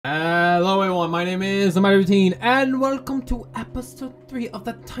everyone, my name is My Routine, and welcome to episode 3 of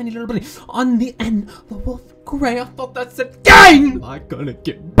that tiny little bunny on the end, the wolf gray. I thought that said gang! Am I gonna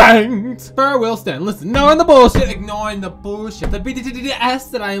get banged? Farewell, Stan. Listen, ignoring the bullshit, the BTTS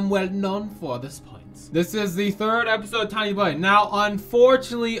that I am well known for at this point. This is the third episode of Tiny Bunny. Now,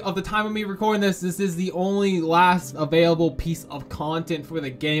 unfortunately, of the time of me recording this is the only last available piece of content for the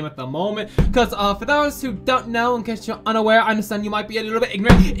game at the moment. Because for those who don't know, in case you're unaware, I understand you might be a little bit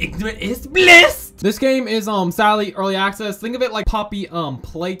ignorant. Ignorant is bliss! This game is sadly early access. Think of it like Poppy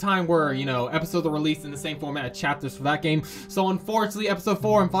Playtime, where episodes are released in the same format as chapters for that game. So unfortunately, episode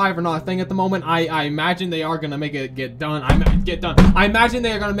 4 and 5 are not a thing at the moment. I imagine they are gonna make it get done. I imagine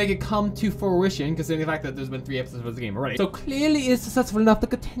they are gonna make it come to fruition, considering the fact that there's been 3 episodes of the game already. So clearly it's successful enough to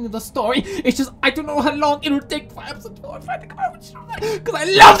continue the story. It's just I don't know how long it'll take for episode 4 and 5 to come out, because I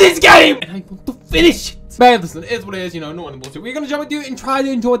love this game and I want to finish it. But listen, it is what it is, no one bullshit. We're gonna jump into it and try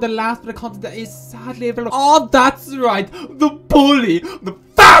to enjoy the last bit of content that is sadly available. Oh, that's right, the bully, the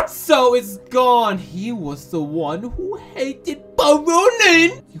fatso is gone. He was the one who hated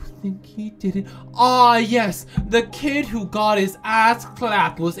Baronin. You think he did it? Ah, yes, the kid who got his ass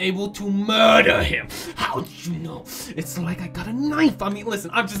clapped was able to murder him. How'd you know? It's like I got a knife. I mean,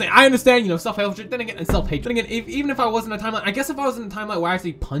 listen, I'm just saying, I understand, self-hatred, then again, and self-hatred. Then again, even if I wasn't a timeline, I guess if I was in a timeline where I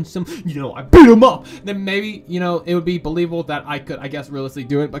actually punched him, I beat him up, then maybe, it would be believable that I could, I guess, realistically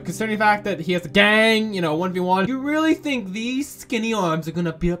do it. But considering the fact that he has a gang, 1v1, you really think these skinny arms are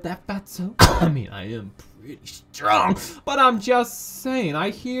gonna beat up that fatso? I mean, I am pretty strong, but I'm just saying, I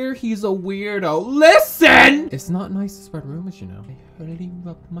hear he's a weirdo. Listen! It's not nice to spread rumors, I hurriedly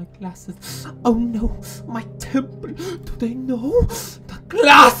rubbed my glasses. Oh no, my temple. Do they know? The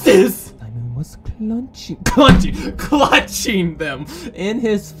glasses! Simon was clutching them in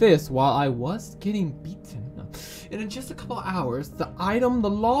his fist while I was getting beaten. And in just a couple hours, the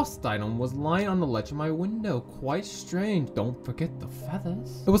lost item, was lying on the ledge of my window. Quite strange. Don't forget the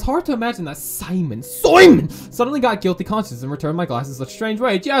feathers. It was hard to imagine that Simon suddenly got guilty conscience and returned my glasses in such a strange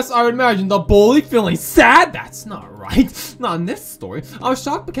way. Yes, I would imagine the bully feeling sad. That's not right. Not in this story. I was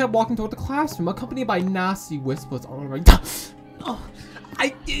shocked but kept walking toward the classroom, accompanied by nasty whispers all around. Oh, I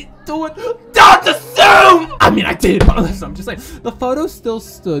didn't do it. Don't assume! I mean, I did, but listen, I'm just saying. The photo still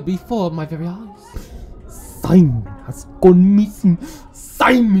stood before my very eyes. Simon has gone missing.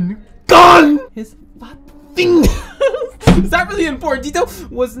 Simon gone! His fat finger. Is that really important detail?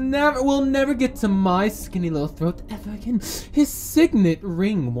 Will never get to my skinny little throat ever again. His signet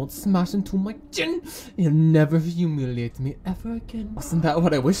ring won't smash into my chin. He'll never humiliate me ever again. Wasn't that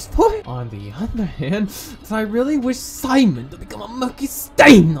what I wished for? On the other hand, did I really wish Simon to become a murky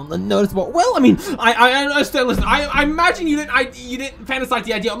stain on the notice board? Well, I mean, I understand. Listen, I imagine you didn't fantasize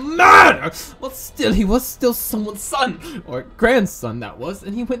the idea of murder. Well, still, he was still someone's son or grandson, that was,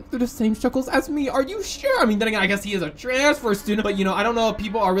 and he went through the same struggles as me. Are you sure? I mean, then again, I guess he is a transfer student, but I don't know if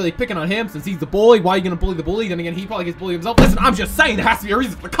people are really picking on him since he's the bully. Why are you gonna bully the bully? Then again, he probably gets bullied himself. Listen, I'm just saying there has to be a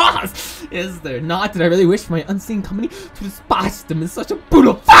reason for the cause. Is there not? Did I really wish for my unseen company to despise them in such a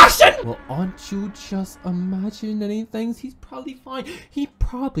brutal fashion? Well, aren't you just imagining things? He's probably fine. He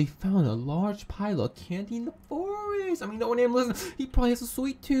probably found a large pile of candy in the forest. I mean, no one even listens. He probably has a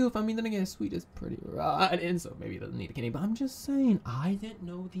sweet tooth. I mean, then again, sweet is pretty rotten, so maybe he doesn't need a candy, but I'm just saying, I didn't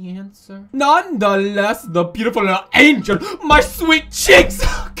know the answer. Nonetheless, the beautiful little angel, my sweet cheeks.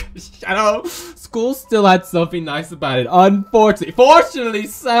 Shadow. School still had something nice about it, unfortunately. Fortunately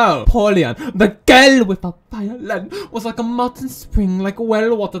so. Polion, the girl with a violin, was like a mountain spring, like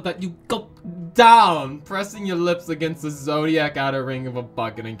well water that you go down, pressing your lips against the zodiac outer ring of a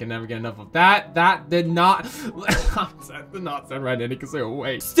bucket, and can never get enough of that. That did not sound right, Andy, because they're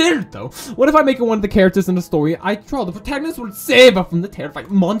away. Still though, what if I make it one of the characters in the story I draw? The protagonist would save her from the terrifying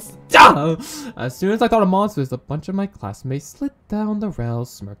monster. As soon as I thought of monsters, a bunch of my classmates slid down the rails,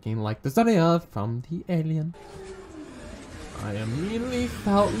 smirking like the Zodiac from the Alien. I immediately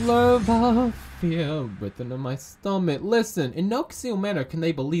felt love of fear written in my stomach. Listen, in no concealed manner can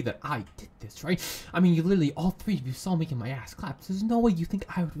they believe that I did this, right? I mean, you literally, all 3 of you saw me get my ass clapped. So there's no way you think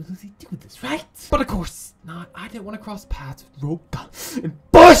I would really do this, right? But of course not. I didn't want to cross paths with Roka and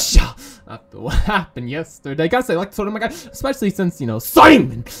Busha after what happened yesterday. Gotta say, like, sort of my guy, especially since,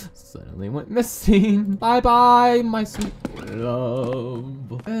 Simon suddenly went missing. Bye-bye, my sweet love.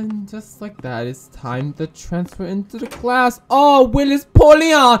 And just like that, it's time to transfer into the class. Oh, Willis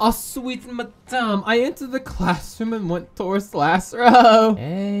Polion! Oh, sweet madame. I entered the classroom and went towards the last row.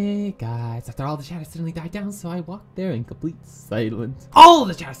 Hey, guys. After all the chatter suddenly died down, so I walked there in complete silence. All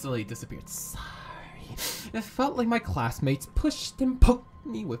the chatter suddenly disappeared. Sorry. It felt like my classmates pushed and poked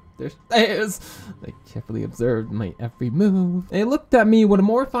me with their stares. They carefully observed my every move. They looked at me with a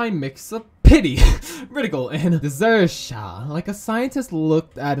mortifying mix of pity, ridicule, and desertion. Like a scientist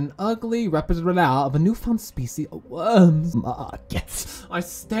looked at an ugly representative of a newfound species of worms. Maggots. I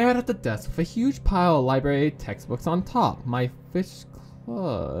stared at the desk with a huge pile of library textbooks on top. My fists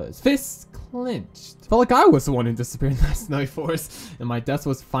clenched. Felt like I was the one who disappeared in that snowy forest, and my desk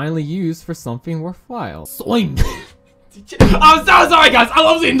was finally used for something worthwhile. Swing. I'm so sorry, guys. I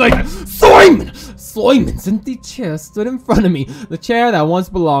love seeing like Simon's empty chair stood in front of me. The chair that once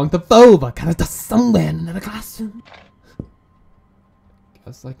belonged to Vova, kind of just somewhere in the classroom.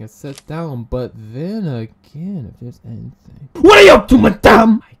 Guess I can sit down, but then again, if there's anything. What are you up to,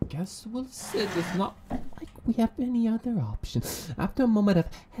 madame? I guess we'll sit. It's not like we have any other option. After a moment of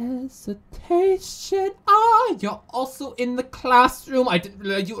hesitation, you're also in the classroom. I didn't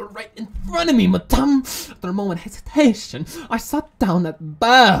realize you were right in front of me, madame. After a moment of hesitation, I sat down at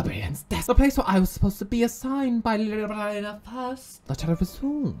Barbarian's desk, the place where I was supposed to be assigned by first. I tried to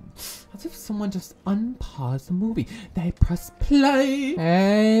resume, as if someone just unpaused the movie. They pressed play.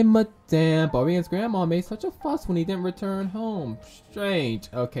 Hey, madame, Barbarian's grandma made such a fuss when he didn't return home. Strange.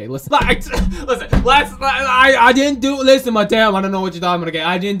 Okay, listen. I didn't do. Listen, madame, I don't know what you're talking about again.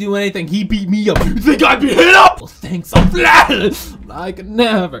 I didn't do anything. He beat me up. You think I'd be hit up? Well, thanks, I'm flat. I could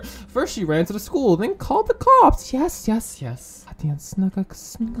never. First, she ran to the school, then called the cops. Yes. Adrian snuck a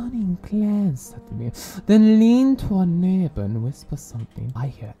cunning glance at me, then leaned to a neighbor and whispered something. I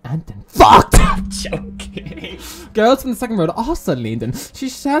hear Anton. Fuck! I'm joking. Girls from the second row also leaned in. She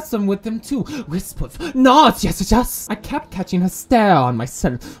shared some with them too. Whispers, nods, yes. I kept catching her stare on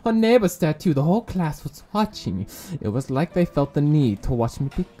myself. Her neighbor stared too. The whole class was watching me. It was like they felt the need to watch me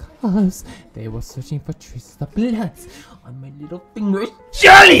because they were searching for traces of blood on my little finger.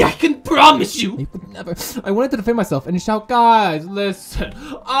 Surely I can promise you they would never. I wanted to defend myself and shout, guys, listen,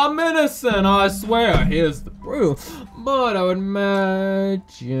 I'm innocent, I swear, here's the proof. But I would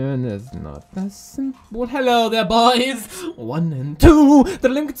imagine it's not that simple. Hello there, boys. 1 and 2. The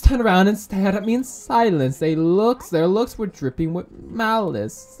Lincolns turned around and stared at me in silence. Their looks were dripping with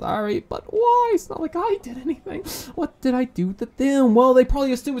malice. Sorry, but why? It's not like I did anything. What did I do to them? Well, they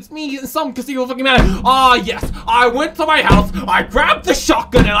probably assume it's me in some casino fucking manner. Yes, I went to my house, I grabbed the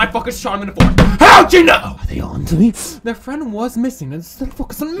shotgun, and I fucking shot him in the foot. How'd you know? Are they on to me? Their friend was missing and instead of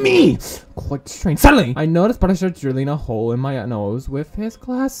focusing on me. Quite strange. Suddenly, I noticed but I started drilling a hole in my nose with his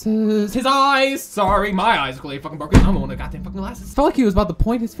glasses. His eyes! Sorry, my eyes are clearly fucking broken. I'm the one that got them fucking glasses. Felt like he was about to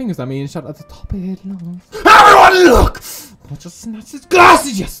point his fingers at me and shout at the top of his lungs. Everyone look! I just snatched his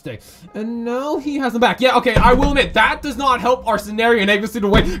glasses yesterday, and now he has them back. Yeah, okay, I will admit, that does not help our scenario in every single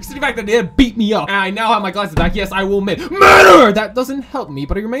way. Considering the fact that they had beat me up, and I now have my glasses back. Yes, I will admit, murder! That doesn't help me,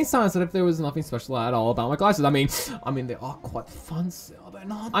 but it remains silent that if there was nothing special at all about my glasses. I mean, they are quite fun still, they're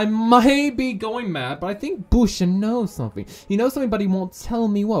not. I might be going mad, but I think Busha knows something. He knows something, but he won't tell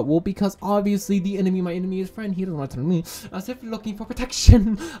me what. Well, because obviously the enemy, my enemy is friend, he doesn't want to tell me. As if looking for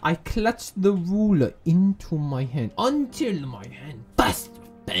protection, I clutched the ruler into my hand until my hand burst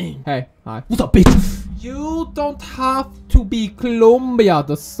with pain. Hey, hi. What's up, bitch? You don't have to be Colombia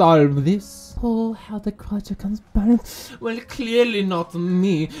to solve this. Oh, how the culture comes back. Well, clearly not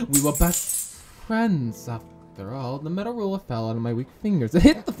me. We were best friends after all. The metal ruler fell out of my weak fingers. It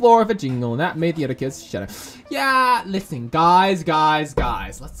hit the floor with a jingle, and that made the other kids shudder. Yeah, listen, guys.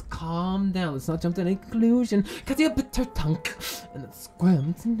 Let's calm down. Let's not jump to any conclusion. Cause you bit her tongue, and it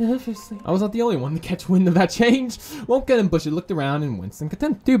squirmed nervously. I was not the only one to catch wind of that change. Wonka and Bushy looked around and winced in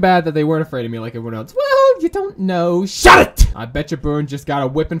contempt. Too bad that they weren't afraid of me like everyone else. Well, you don't know. Shut it! I bet your Burn just got a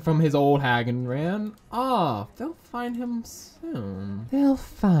whipping from his old hag and ran off. They'll find him soon. They'll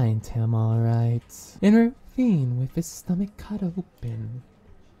find him, all right. In a ravine with his stomach cut open.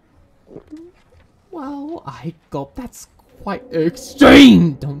 Well, I gulp. That's quite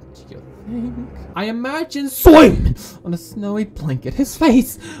extreme, don't you think? I imagine swimming on a snowy blanket, his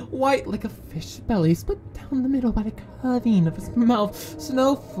face white like a fish belly, split down the middle by the curving of his mouth,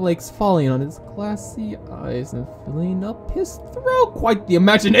 snowflakes falling on his glassy eyes and filling up his throat. Quite the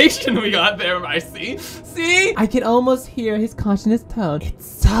imagination we got there, I see. See? I can almost hear his conscious tone.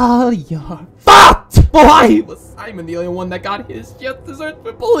 It's all your fault! Why was Simon the only one that got his just dessert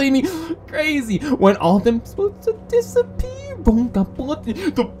for bullying me crazy when all of them supposed to disappear?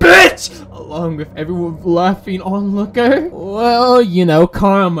 The bitch! Along with everyone laughing onlooker. Well, you know,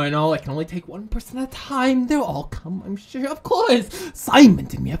 karma and all. I can only take one person at a time. They'll all come, I'm sure. Of course, Simon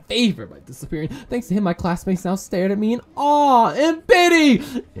did me a favor by disappearing. Thanks to him, my classmates now stared at me in awe and pity,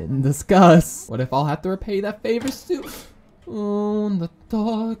 in disgust. What if I'll have to repay that favor soon? Oh, the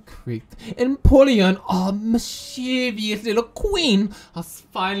door creaked, and Polion, our mischievous little queen, has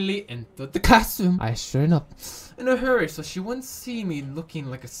finally entered the classroom. I showed up in a hurry so she wouldn't see me looking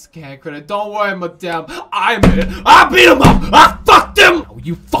like a scared critter. Don't worry, madame, I beat him up! I fucked him! Oh,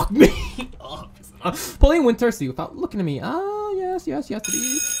 you fucked me! Polion went thirsty without looking at me. Ah, yes, it is.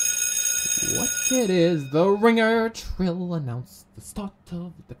 What it is, the ringer trill announced the start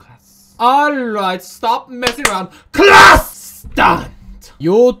of the class. Alright, stop messing around. Class stand!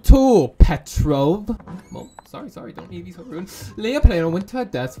 You too, Petrov. Well, sorry, don't need these so rude. Leopoldina went to her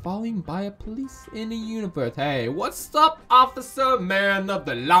desk, following by a police in the universe. Hey, what's up, officer, man of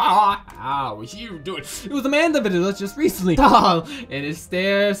the law? How are you doing? It was a man of the village just recently. And his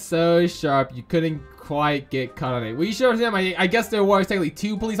stare so sharp you couldn't quite get caught on it. Well, you should understand, I guess there were technically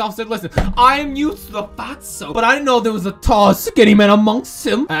 2 police officers. Listen, I am used to the fatso, but I didn't know there was a tall, skinny man amongst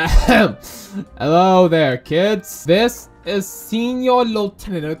them. Hello there, kids. This is Senior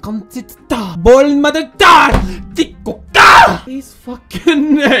Lieutenant Constita Bolmadar. These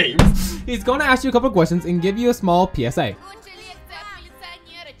fucking names. He's gonna ask you a couple of questions and give you a small PSA.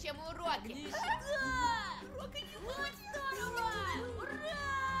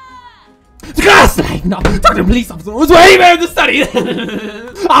 No, Dr. Police Officer was way better to study.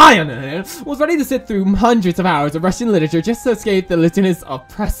 I, on the other hand, was ready to sit through hundreds of hours of Russian literature just to escape the lieutenant's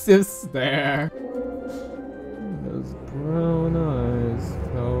oppressive stare. Those brown eyes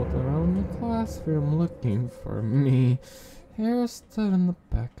felt around the classroom looking for me. Hair stood on the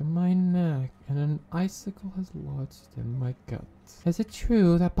back of my neck, and an icicle has lodged in my gut. Is it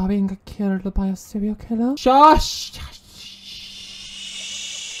true that Bobby got killed by a serial killer? Shush!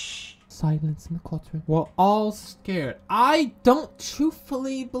 Silence in the courtroom. We're all scared. I don't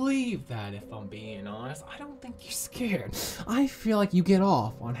truthfully believe that, if I'm being honest. I don't think you're scared. I feel like you get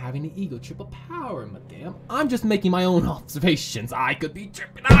off on having the ego trip of power, madame. I'm just making my own observations. I could be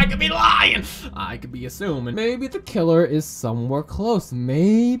tripping. I could be lying. I could be assuming. Maybe the killer is somewhere close.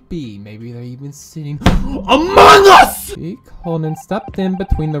 Maybe they're even sitting among us! Conan stepped in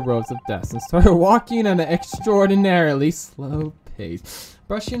between the rows of desks and started walking at an extraordinarily slow pace,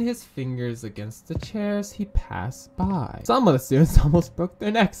 brushing his fingers against the chairs he passed by. Some of the students almost broke their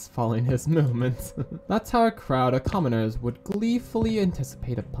necks following his movements. That's how a crowd of commoners would gleefully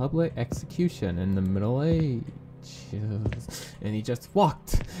anticipate a public execution in the Middle Ages. And he just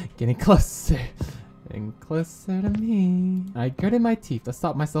walked, getting closer and closer to me. I gritted my teeth to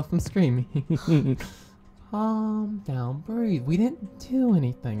stop myself from screaming. Calm down, breathe. We didn't do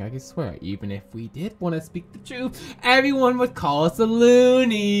anything, I can swear. Even if we did want to speak the truth, everyone would call us a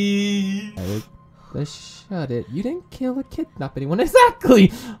loony. Let's shut it. You didn't kill or kidnap anyone.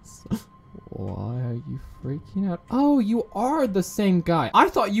 Exactly! So, why are you freaking out? Oh, you are the same guy. I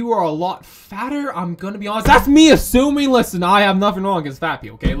thought you were a lot fatter. I'm gonna be honest. That's me assuming. Listen, I have nothing wrong against fat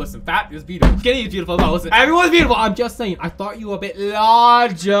people, okay? Listen, fat is beautiful. Skinny is beautiful. No, listen, everyone's beautiful. I'm just saying. I thought you were a bit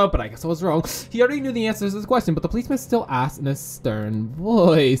larger, but I guess I was wrong. He already knew the answer to this question, but the policeman still asked in a stern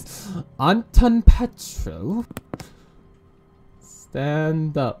voice. Anton Petrov?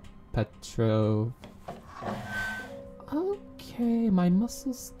 Stand up, Petrov. Okay, my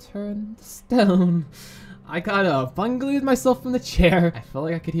muscles turned to stone. I gotta unglued myself from the chair. I felt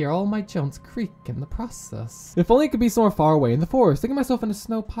like I could hear all my joints creak in the process. If only it could be somewhere far away in the forest, thinking myself in a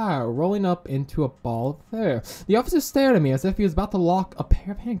snow pile, rolling up into a ball of hair. The officer stared at me as if he was about to lock a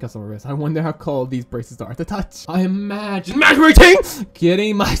pair of handcuffs on my wrist. I wonder how cold these braces are to touch. I imagine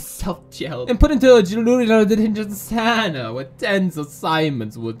getting myself gelled and put into a Julian detention center where tens of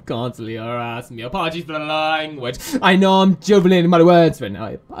Simons would constantly harass me. Apologies for the language. I know I'm jubilating my words right now.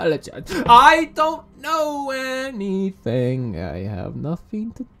 I apologize. I don't know anything. I have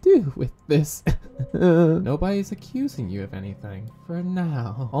nothing to do with this. Nobody's accusing you of anything for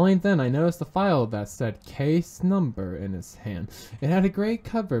now. Only then I noticed a file that said case number in his hand. It had a gray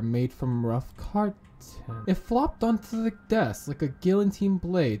cover made from rough carton. It flopped onto the desk like a guillotine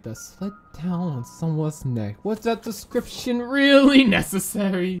blade that slid down on someone's neck. Was that description really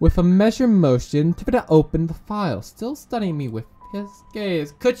necessary? With a measured motion, Tivita opened the file, still studying me with his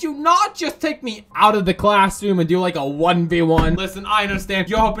gaze. Could you not just take me out of the classroom and do like a 1v1? Listen, I understand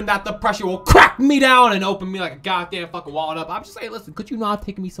you're hoping that the pressure will crack me down and open me like a goddamn fucking wall up. I'm just saying, listen, could you not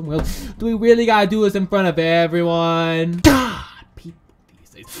take me somewhere else? Do we really gotta do this in front of everyone? God, people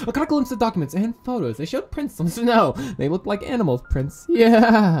these days. I got a glimpse of documents and photos. They showed prints on the snow. They look like animals prints.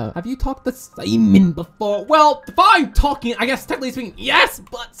 Yeah. Have you talked to Simon before? Well, if I'm talking, I guess technically speaking, yes,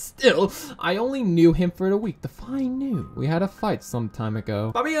 but still, I only knew him for a week. Define new. We had a fight some time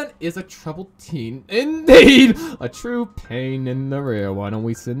ago. Fabian is a troubled teen. Indeed! A true pain in the rear. Why don't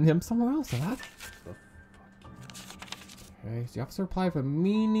we send him somewhere else? Okay, so the officer replied with a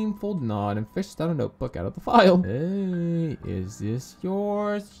meaningful nod and fished out a notebook out of the file. Hey, is this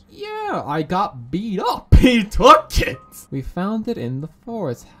yours? Yeah, I got beat up. He took it. We found it in the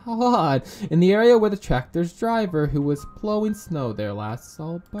forest. How odd. In the area where the tractor's driver, who was plowing snow there last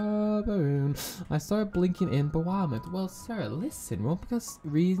saw baboon. I started blinking in bewilderment. Well, sir, listen. Well, because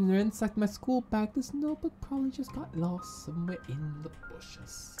reason or inside my school bag, this notebook probably just got lost somewhere in the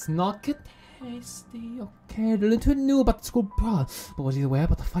bushes. It's not good. Tasty, okay, the little knew about the school brawl, but was he aware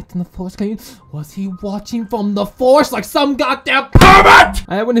about the fight in the forest? Was he watching from the forest like some goddamn pervert?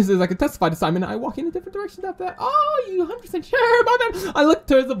 I had witnesses I could testify to Simon. I walk in a different direction after that. Oh, you 100% sure about that? I look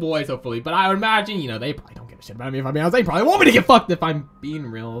towards the boys, hopefully, but I would imagine, you know, they probably don't give a shit about me if I'm being honest. They probably want me to get fucked if I'm being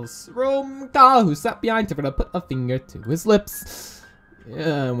real. Romka, who sat behind Tiffany, put a finger to his lips.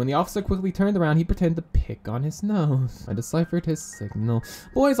 Yeah, when the officer quickly turned around, he pretended to pick on his nose. I deciphered his signal.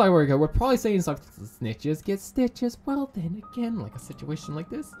 Boys like we're probably saying something snitches get stitches. Well then again, like a situation like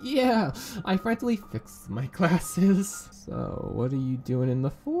this. Yeah, I frantically fixed my glasses. So, what are you doing in the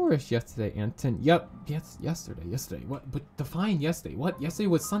forest yesterday, Anton? Yep, yes, yesterday. What? But define yesterday. What? Yesterday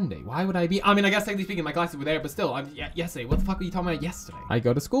was Sunday. Why would I be? I mean, I guess technically speaking, my glasses were there, but still, yesterday. What the fuck were you talking about yesterday? I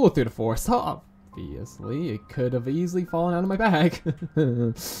go to school through the forest. Obviously, it could have easily fallen out of my bag.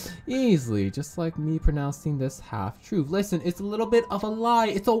 Easily, just like me pronouncing this half-truth. Listen, it's a little bit of a lie.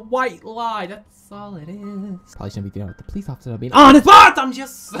 It's a white lie. That's all it is. Probably shouldn't be dealing with the police officer being honest, but I'm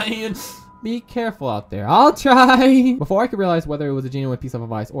just saying. Be careful out there. I'll try. Before I could realize whether it was a genuine piece of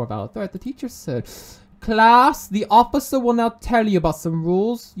advice or a valid threat, the teacher said, "Class, the officer will now tell you about some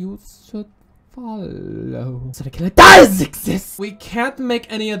rules you should follow." So the killer does exist! We can't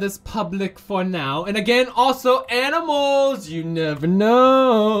make any of this public for now. And again, also animals, you never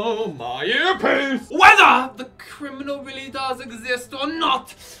know. My earpiece! Whether the criminal really does exist or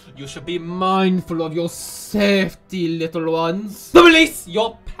not, you should be mindful of your safety, little ones. The police,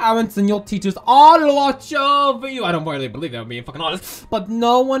 your parents, and your teachers all watch over you. I don't really believe that, I'm being fucking honest. But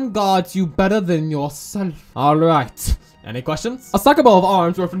no one guards you better than yourself. Alright. Any questions? A soccer ball of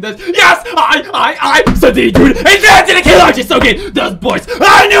arms were from this. Yes! I said the dude! He's there to the killer! Just okay, those boys!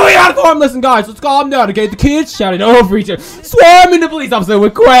 I knew he had form! Listen, guys, let's calm down, okay? The kids shouted over each other, swarming the police officer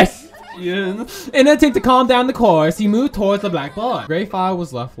with questions. In an attempt to calm down the chorus, he moved towards the black bar. Gray file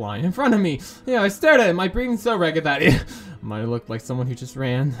was left lying in front of me. Yeah, I stared at it, my breathing so ragged that it might have looked like someone who just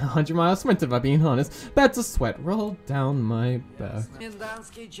ran 100-mile sprint, if I'm being honest. Beds of sweat rolled down my back.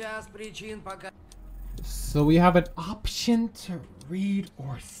 So we have an option to read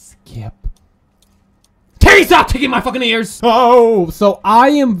or skip. Terry, stop taking my fucking ears! Oh, so I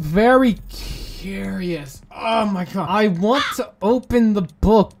am very curious. Oh my god. I want to open the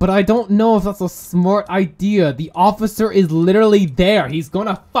book, but I don't know if that's a smart idea. The officer is literally there. He's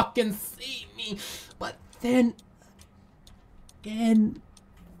gonna fucking see me. But then...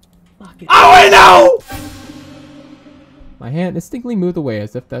 Fuck it. Oh, I know! My hand instinctively moved away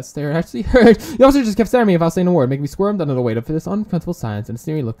as if that stare actually hurt. The officer just kept staring at me without saying a word, making me squirm under the weight of this uncomfortable silence and a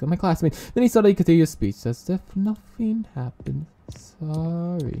sneering look at my classmate. Then he suddenly continued his speech as if nothing happened.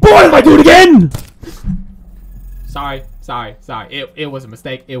 Sorry. Boy, did I do it again? Sorry. It was a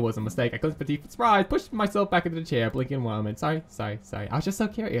mistake. I clenched my teeth with surprise, pushed myself back into the chair, blinking while I went, sorry. I was just so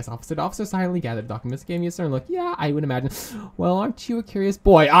curious. The officer silently gathered the documents, gave me a stern look. Yeah, I would imagine. Well, aren't you a curious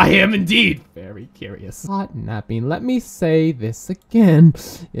boy? I am indeed very curious. Hot napping. Let me say this again.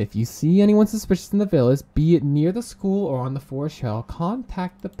 If you see anyone suspicious in the village, be it near the school or on the forest trail,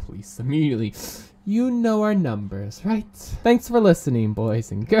 contact the police immediately. You know our numbers, right? Thanks for listening,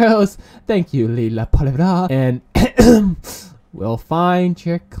 boys and girls. Thank you, Lila Palabra. And we'll find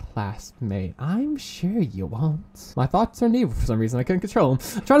your classmate. I'm sure you won't. My thoughts turned evil for some reason. I couldn't control them.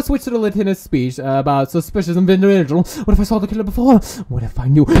 I tried to switch to the lieutenant's speech about suspicious individual. What if I saw the killer before? What if I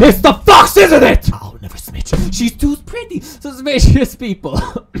knew? It's the fox, isn't it? I'll never snitch. She's too pretty. Suspicious people.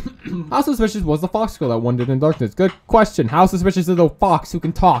 How suspicious was the fox girl that wandered in darkness? Good question. How suspicious is the fox who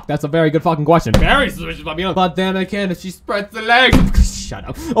can talk? That's a very good fucking question. Very suspicious, but then again, if she spreads the legs. Shut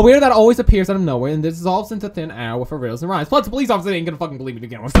up. A weirdo that always appears out of nowhere and dissolves into thin air with her riddles and rhymes. Plus, the police officer ain't gonna fucking believe me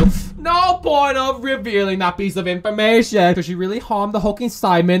again. So, no point of revealing that piece of information. Could she really harm the hulking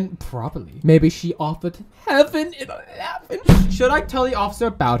Simon? Probably. Maybe she offered heaven in 11. Should I tell the officer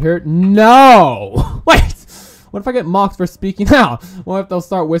about her? No. Wait. What if I get mocked for speaking out? What if they'll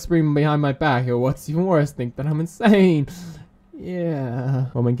start whispering behind my back? Or what's even worse, think that I'm insane? Yeah.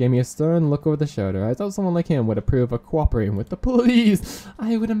 Woman gave me a stern look over the shoulder. I thought someone like him would approve of cooperating with the police.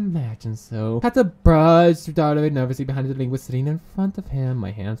 I would imagine so. Had to brush daughter nervously behind the linguist sitting in front of him.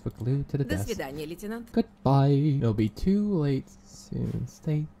 My hands were glued to the desk. До свидания, Lieutenant. Goodbye. It'll be too late soon.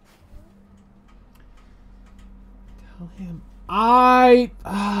 Stay tell him? I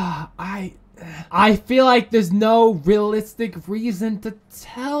feel like there's no realistic reason to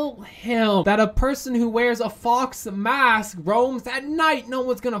tell him that a person who wears a fox mask roams at night. No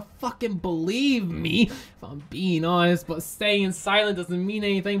one's gonna fucking believe me, if I'm being honest, but staying silent doesn't mean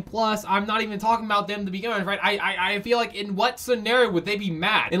anything. Plus, I'm not even talking about them to begin with, right? I feel like in what scenario would they be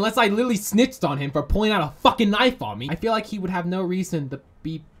mad? Unless I literally snitched on him for pulling out a fucking knife on me. I feel like he would have no reason to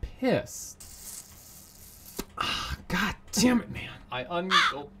be pissed. God damn it, man. I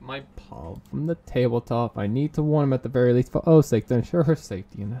ungulped my palm from the tabletop. I need to warn him at the very least for O's sake to ensure her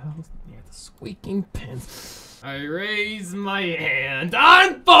safety in the house near the squeaking pins. I raise my hand.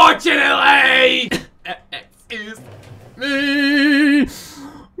 Unfortunately! Excuse me.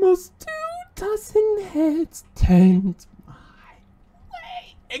 Must 24 heads tend my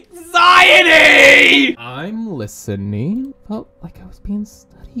way. Anxiety! I'm listening. Felt like I was being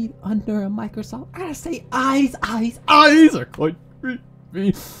studied under a microscope. I gotta say, eyes are quite creepy.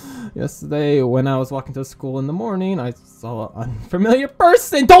 Yesterday, when I was walking to school in the morning, I saw an unfamiliar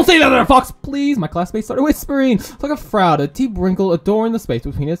person. Don't say that, there, Fox, please! My classmate started whispering. It's like a frown, a deep wrinkle adorning the space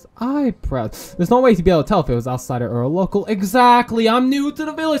between his eyebrows. There's no way to be able to tell if it was outsider or a local. Exactly, I'm new to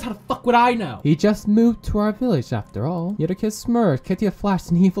the village. How the fuck would I know? He just moved to our village, after all. Yet a kid smirked. Katia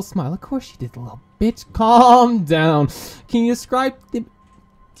flashed an evil smile. Of course she did, little bitch. Calm down. Can you describe the...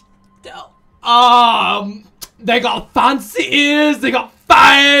 They got fancy ears, they got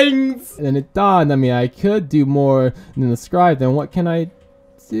fangs! And then it dawned on me I could do more than describe them. What can I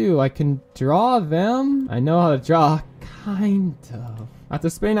do? I can draw them? I know how to draw, kind of. After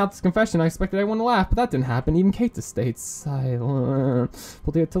spitting out this confession, I expected everyone to laugh, but that didn't happen. Even Kate stayed silent.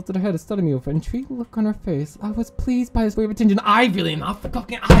 Poldia tilted her head and studied me with an intrigued look on her face. I was pleased by his wave of attention. I really am not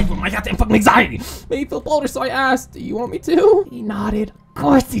fucking eyes with my goddamn fucking anxiety. Made me feel bolder, so I asked, do you want me to? He nodded. Of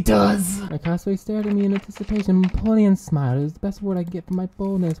course he does. My classmate stared at me in anticipation. Poldia smiled. It was the best word I could get for my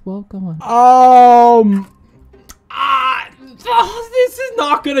boldness. Well, go on. This is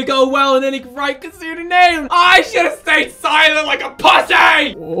not gonna go well in any right considered name. I should have stayed silent like a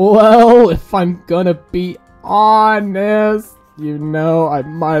pussy. Well, if I'm gonna be honest, you know, I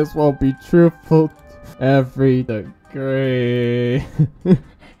might as well be truthful to every degree.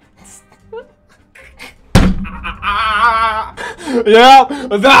 Yeah,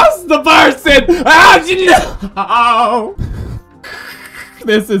 that's the person. How'd you know?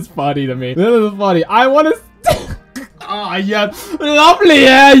 This is funny to me. This is funny. I want to. Ah, yeah, lovely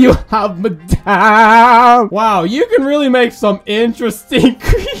hair you have, madame. Wow, you can really make some interesting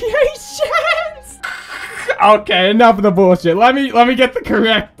creations. Okay, enough of the bullshit. Let me get the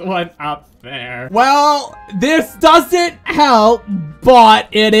correct one up there. Well, this doesn't help, but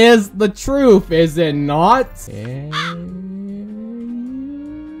it is the truth, is it not? Here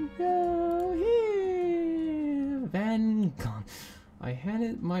you go, here. Then gone. I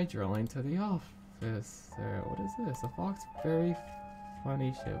handed my drawing to the office. What is this? A fox? Very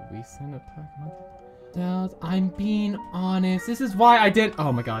funny. Should we send a pack? I'm being honest. This is why I did.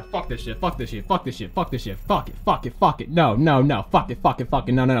 Oh my god. Fuck this shit. Fuck this shit. Fuck this shit. Fuck this shit. Fuck it. Fuck it. Fuck it. No. Fuck it. Fuck it. Fuck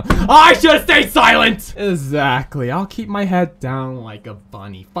it. No. I should have stayed silent. Exactly. I'll keep my head down like a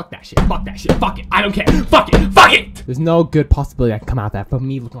bunny. Fuck that shit. Fuck that shit. Fuck it. I don't care. Fuck it. Fuck it. There's no good possibility that can come out of that from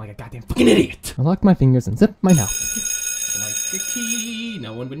me looking like a goddamn fucking idiot. I locked my fingers and zipped my mouth. Like the key,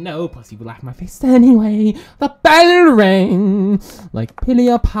 no one would know, plus he would laugh in my face anyway. The bell rang! Like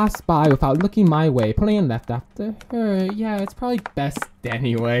Pilia passed by without looking my way, pulling left after her. Yeah, it's probably best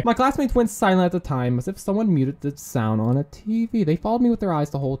anyway. My classmates went silent at the time, as if someone muted the sound on a TV. They followed me with their eyes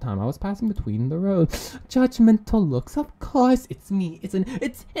the whole time. I was passing between the roads. Judgmental looks. Of course, it's me. It's him.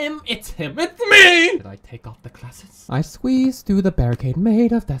 It's me! Did I take off the glasses? I squeezed through the barricade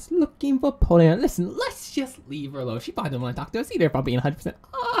made of desk, looking for Poldia. Listen, let's just leave her alone. She probably don't want to talk to us either, if I'm being 100%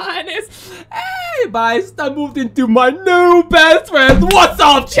 honest. Hey, but I moved into my new best friend. What's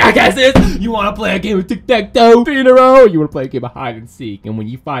up, jackasses? You want to play a game of tic-tac-toe in a row? You want to play a game of hide and seek? And when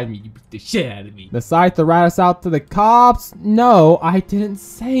you find me, you beat the shit out of me. Decide to rat us out to the cops? No, I didn't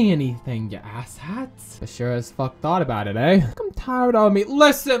say anything, you asshats. But sure as fuck thought about it, eh? I'm tired of me.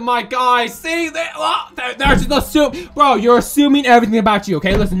 Listen, my guy, see that? They're just assuming. Bro, you're assuming everything about you,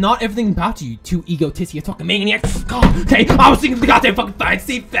 okay? Listen, not everything about you, too egotistic, fucking maniac. God, okay? I was thinking the goddamn fucking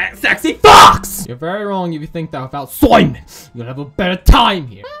fancy, fat, sexy fox! You're very wrong if you think that without Simon, you'll have a better time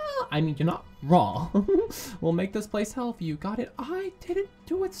here. I mean, you're not wrong. We'll make this place hell for you. Got it? I didn't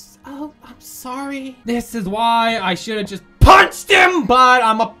do it. Oh, I'm sorry. This is why I should have just punched him, but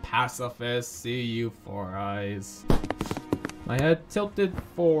I'm a pacifist. See you, Four Eyes. My head tilted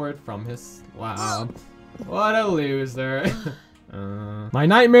forward from his slab. What a loser. My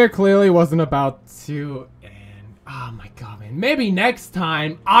nightmare clearly wasn't about to end. Oh my god, man. Maybe next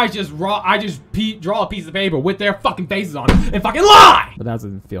time I just draw a piece of paper with their fucking faces on it and fucking lie! But that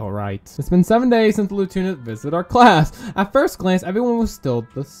doesn't feel right. It's been 7 days since the lieutenant visited our class. At first glance, everyone was still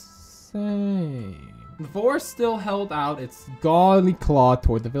the same. The forest still held out its gaudy claw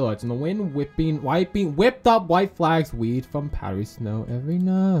toward the village, and the wind whipped up white flags weed from powdery snow every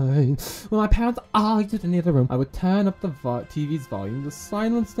night. When my parents argued in the other room, I would turn up the TV's volume to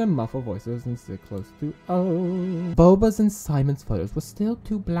silence their muffled voices and sit close to Boba's and Simon's photos were still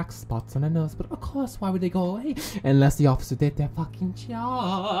 2 black spots on their nose, but of course, why would they go away? Unless the officer did their fucking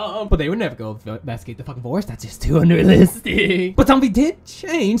job. But they would never go investigate the fucking forest, that's just too unrealistic. But something did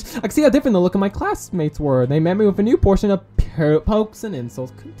change. I could see how different the look of my classmates were. They met me with a new portion of pokes and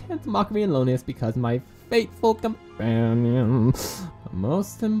insults, contempt, mockery, and loneliness because my faithful companion. But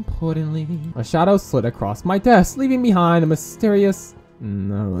most importantly, a shadow slid across my desk, leaving behind a mysterious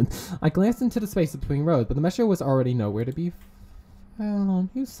note. I glanced into the space between rows, but the messenger was already nowhere to be found.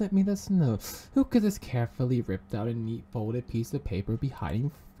 Who sent me this note? Who could this carefully ripped out and neat folded piece of paper be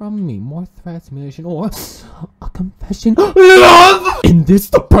hiding from me? More threats, humiliation, or a confession? Love! Is this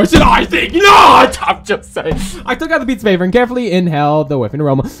the person I think not? I'm just saying. I took out the piece of paper and carefully inhaled the whiffing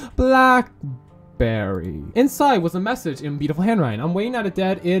aroma. Blackberry. Inside was a message in beautiful handwriting. I'm waiting at a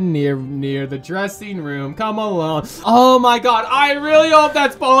dead end near the dressing room. Come along. Oh my god, I really hope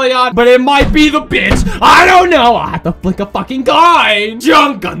that's Polion, but it might be the bitch. I don't know. I have to flick a fucking coin.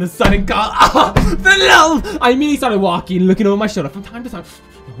 Junk on the sudden call. The love. I immediately started walking, looking over my shoulder from time to time.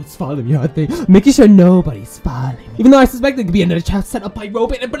 No one's following me, aren't they? Making sure nobody's following me. Even though I suspected it could be another trap set up by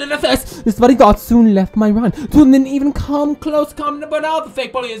Robin and put in a fist, this funny thought soon left my run. Soon didn't even come close, coming to burn out. The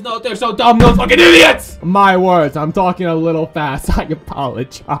fake bully is not there, so dumb, those fucking idiots! My words, I'm talking a little fast. I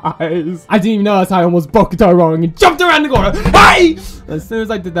apologize. I didn't even notice I almost broke guitar wrong and jumped around the corner. Hey! As soon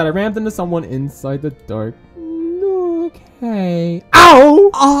as I did that, I rammed into someone inside the dark. Okay.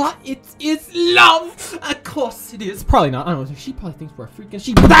 Ow! It's love! Of course it is. Probably not. I don't know. She probably thinks we're a freaking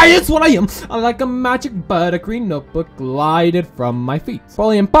sheep. But that is what I am. I'm like a magic bird. A green notebook glided from my feet.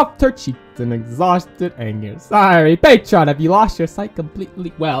 Polion puffed her cheeks in exhausted anger. Sorry, Patron, have you lost your sight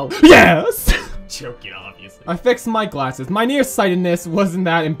completely? Well, yes! Joking, obviously. I fixed my glasses. My nearsightedness wasn't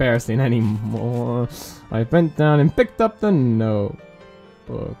that embarrassing anymore. I bent down and picked up the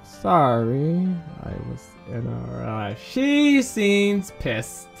notebook. Sorry, I was in her eye. She seems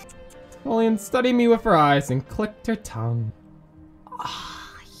pissed. Polion studied me with her eyes and clicked her tongue.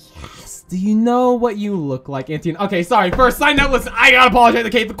 Ah, yes. Do you know what you look like, Auntie? Okay, sorry. First, side note, listen, I gotta apologize.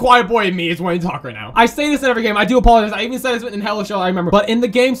 Okay, the quiet boy in me is wanting to talk right now. I say this in every game. I do apologize. I even said this in Hello Show, I remember. But in the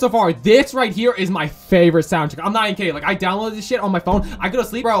game so far, this right here is my favorite soundtrack. I'm not even kidding. Like, I downloaded this shit on my phone. I go to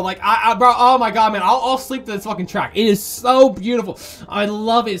sleep, bro. Like, bro, oh my god, man. I'll sleep to this fucking track. It is so beautiful. I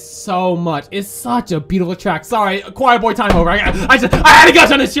love it so much. It's such a beautiful track. Sorry, quiet boy time over. I had to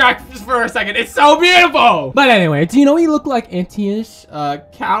gush on this track just for a second. It's so beautiful. But anyway, do you know what you look like, Auntie-ish? A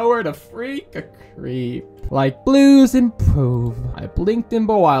coward, a freak, a creep. Like blues improve. I blinked in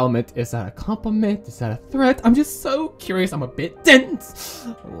bewilderment. Is that a compliment? Is that a threat? I'm just so curious. I'm a bit dense.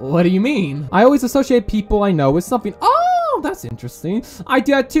 What do you mean? I always associate people I know with something. Oh, that's interesting. I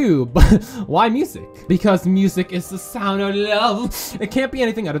do that too, but why music? Because music is the sound of love. It can't be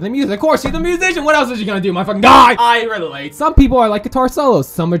anything other than music. Of course, she's a musician. What else is she gonna do, my fucking guy? I relate. Some people are like guitar solos.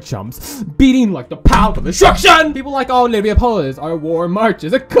 Some are jumps, beating like the pound of destruction. People like Olivia Poles are war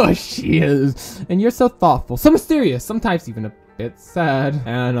marches. Of course she is. And you're so thoughtful, so mysterious, sometimes even a bit sad.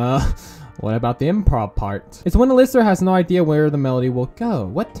 And what about the improv part? It's when the listener has no idea where the melody will go,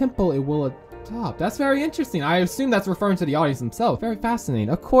 what tempo it will adopt. That's very interesting. I assume that's referring to the audience themselves. Very fascinating.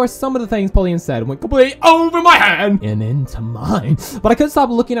 Of course, some of the things Polion said went completely over my head and into mine. But I couldn't stop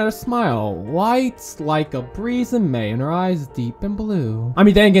looking at her smile. White like a breeze in May, and her eyes deep and blue. I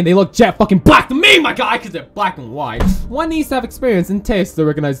mean, then again, they look jet fucking black to me, my guy, because they're black and white. One needs to have experience and taste to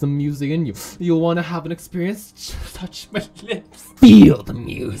recognize the music in you. You'll want to have an experience. Touch my lips. Feel the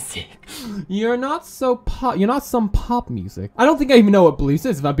music. You're not some pop music. I don't think I even know what blues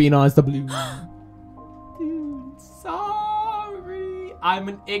is, if I'm being honest. The blues. Dude, sorry. I'm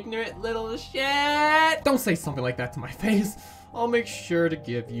an ignorant little shit. Don't say something like that to my face. I'll make sure to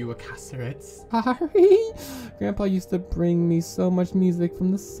give you a cassette. Sorry. Grandpa used to bring me so much music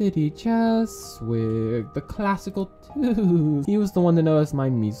from the city. Jazz, swig, the classical tunes. He was the one to notice my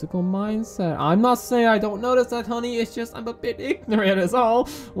musical mindset. I'm not saying I don't notice that, honey. It's just I'm a bit ignorant is all.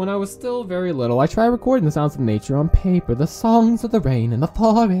 When I was still very little, I tried recording the sounds of nature on paper. The songs of the rain and the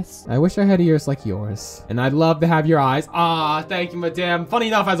forest. I wish I had ears like yours. And I'd love to have your eyes. Ah, thank you, madame. Funny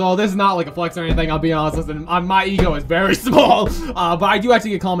enough, as well, this is not like a flex or anything. I'll be honest. Listen, my ego is very small. girl. But I do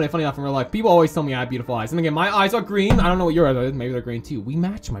actually get commented, funny enough, in real life. People always tell me I have beautiful eyes. And again, my eyes are green. I don't know what your eyes are. Maybe they're green too. We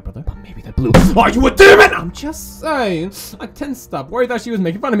match, my brother. But maybe they're blue. Are you a demon? I'm just saying. I tensed up, worried that she was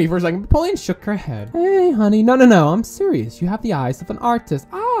making fun of me for a second. Pauline shook her head. Hey, honey. No. I'm serious. You have the eyes of an artist.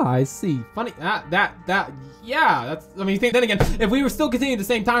 Ah, I see. Funny. Yeah. That's, I mean, then again, if we were still continuing the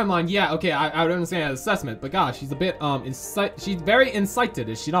same timeline, yeah, okay, I would understand that assessment. But gosh, she's a bit, she's very incited,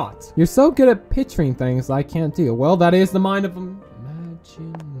 is she not? You're so good at picturing things I can't do. Well, that is the mind of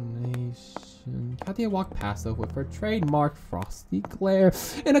imagination. Katia walked past her with her trademark frosty glare.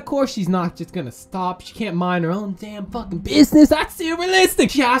 And of course, she's not just gonna stop. She can't mind her own damn fucking business. That's too realistic.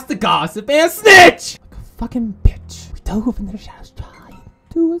 She has to gossip and snitch. Like a fucking bitch. We dove into the shadows trying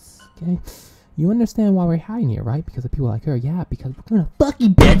to escape. You understand why we're hiding here, right? Because of people like her. Yeah, because we're gonna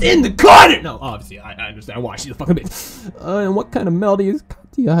fucking bitch in the corner! No, obviously, I understand why she's a fucking bitch. And what kind of melody is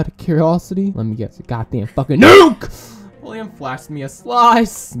Katia out of curiosity? Let me guess, a goddamn fucking nuke! William flashed me a sly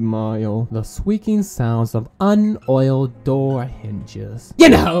smile. The squeaking sounds of unoiled door hinges. You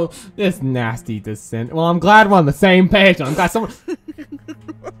know, this nasty descent. Well, I'm glad we're on the same page. I'm glad someone...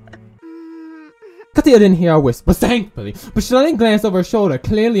 Katia didn't hear our whisper, thankfully, but she didn't glance over her shoulder,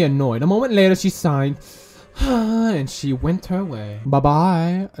 clearly annoyed. A moment later, she signed, and she went her way.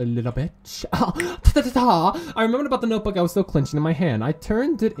 Bye-bye, little bitch. I remembered about the notebook I was still clenching in my hand. I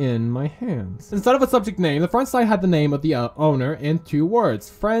turned it in my hands. Instead of a subject name, the front side had the name of the owner in 2 words.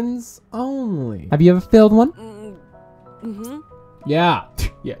 Friends only. Have you ever filled one? Mm-hmm. Yeah,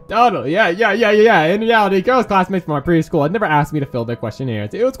 totally. Yeah. In reality, girls' classmates from my preschool had never asked me to fill their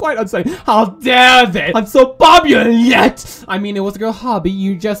questionnaires. It was quite upsetting. How dare they? I'm so popular yet! I mean, it was a girl hobby.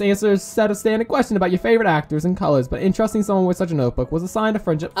 You just answer a set of standard questions about your favorite actors and colors, but entrusting someone with such a notebook was a sign of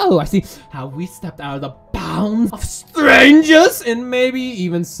friendship. Oh, I see how we stepped out of the bounds of strangers and maybe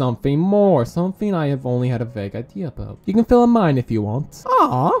even something more. Something I have only had a vague idea about. You can fill in mine if you want.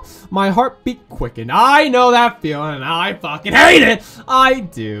 Aw, my heartbeat quickened. I know that feeling and I fucking hate it. I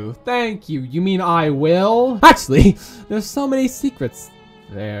do. Thank you. You mean I will? Actually, there's so many secrets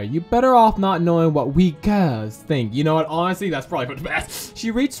there. You better off not knowing what we girls think. You know what? Honestly, that's probably for the best.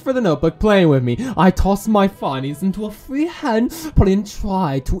 She reached for the notebook, playing with me. I tossed my findings into a free hand. Pauline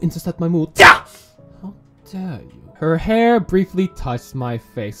tried to intercept my mood. How dare you? Her hair briefly touched my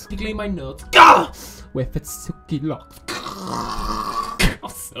face, tickling my nose with its silky locks. I'm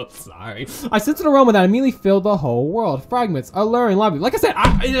so sorry. I sensed an aroma that immediately filled the whole world. Fragments, alluring, lively. Like I said,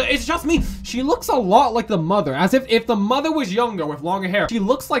 it's just me. She looks a lot like the mother, as if the mother was younger with longer hair. She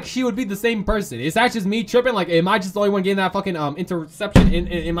looks like she would be the same person. Is that just me tripping? Like, am I just the only one getting that fucking interception?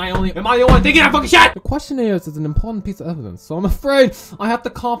 Am I the only one thinking that fucking shit? The questionnaire is an important piece of evidence, so I'm afraid I have to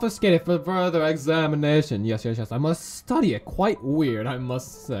confiscate it for further examination. Yes. I must study it. Quite weird, I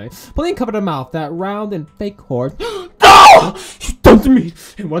must say. Pauline covered her mouth, that round and fake horse. No! You dumped me!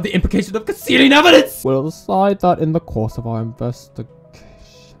 And what are the implications of concealing evidence? We'll decide that in the course of our investigation.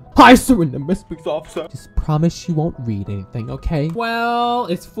 I surrender, Miss Police Officer. Just promise you won't read anything, okay? Well,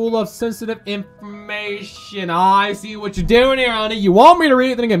 it's full of sensitive information. I see what you're doing here, honey. You want me to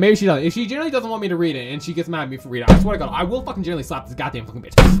read it? Then again, maybe she doesn't. If she generally doesn't want me to read it and she gets mad at me for reading it, I swear to God, I will fucking generally slap this goddamn fucking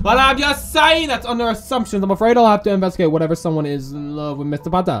bitch. But I'm just saying that's under assumptions. I'm afraid I'll have to investigate whatever someone is in love with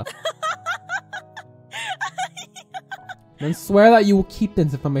Mr. Pata. Then swear that you will keep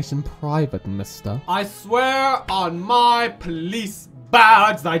this information private, mister. I swear on my police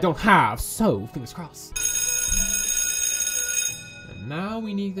badge that I don't have, so fingers crossed. And now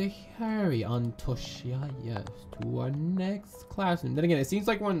we need to hurry on Toshia, yes, to our next classroom. Then again, it seems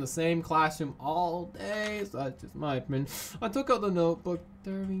like we're in the same classroom all day, so that's just my opinion. I took out the notebook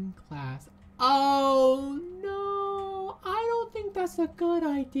during class. Oh no, I don't think that's a good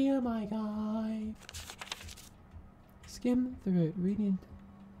idea, my guy. Skim through it, reading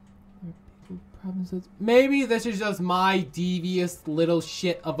provinces. Maybe this is just my devious little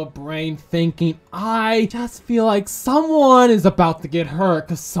shit of a brain thinking. I just feel like someone is about to get hurt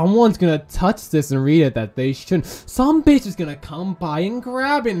because someone's gonna touch this and read it that they shouldn't. Some bitch is gonna come by and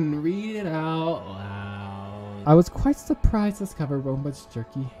grab it and read it out loud. I was quite surprised to discover Rome's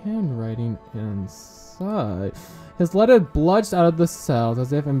jerky handwriting inside. His letter bludged out of the cells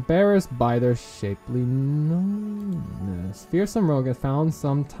as if embarrassed by their shapeliness. Fearsome rogue had found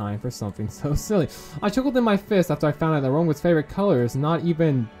some time for something so silly. I chuckled in my fist after I found out that Rome's favorite color is not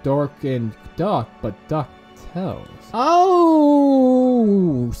even dark and duck, but duck tells.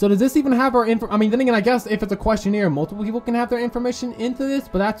 Oh, so does this even have our info? I mean, then again, I guess if it's a questionnaire, multiple people can have their information into this,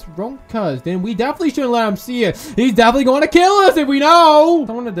 but that's wrong, cuz then we definitely shouldn't let him see it. He's definitely going to kill us if we know.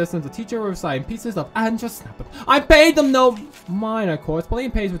 Someone in the distance, a teacher was reciting pieces of and just snap them. I paid them no mind, of course.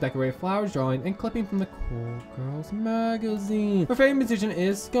 Plain pages with decorated flowers, drawing, and clipping from the Cool Girls magazine. Her favorite musician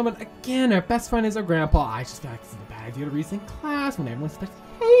is Scumming again. Her best friend is her grandpa. I just feel like this is a bad idea to read in class when everyone's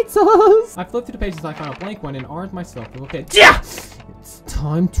hates us. I flipped through the pages and I found a blank one and armed myself with a pen. Yeah! It's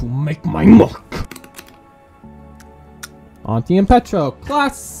time to make my mark. Auntie and Petro,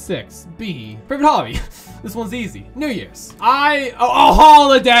 class 6B. Favorite hobby? This one's easy. New Year's. A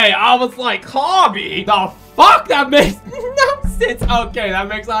holiday. I was like, hobby? The fuck? That makes no sense. Okay, that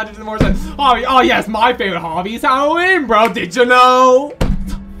makes 100% more sense. Hobby. Oh yes, my favorite hobby is Halloween, bro. Did you know?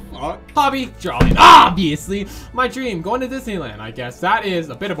 Hobby, drawing, obviously. My dream, going to Disneyland, I guess. That is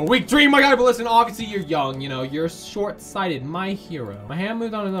a bit of a weak dream, my guy, but listen, obviously you're young, you know, you're short-sighted, my hero. My hand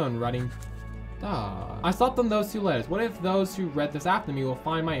moved on his own, writing, I stopped on those 2 letters. What if those who read this after me will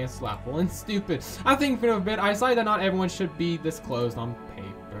find my answer laughable and stupid? I think for a bit, I decided that not everyone should be this closed on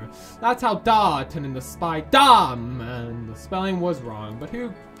paper. That's how da turned into spy, da, man. The spelling was wrong, but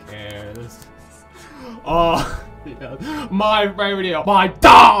who cares? Oh, yeah. My favorite deal. My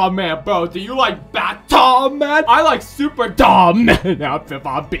Dom Man, bro. Do you like Bat Dom Man? I like Super Dom Man, if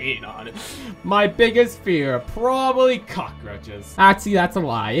I'm being honest. My biggest fear, probably cockroaches. Actually, that's a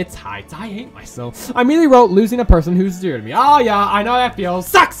lie. It's heights. I hate myself. I immediately wrote losing a person who's dear to me. Oh, yeah, I know that feels.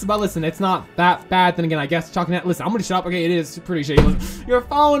 Sucks, but listen, it's not that bad. Then again, I guess chalking that. Listen, I'm gonna shut up. Okay, it is pretty shady. Listen, your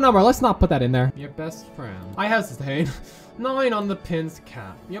phone number. Let's not put that in there. Your best friend. I hesitate. 9 on the pin's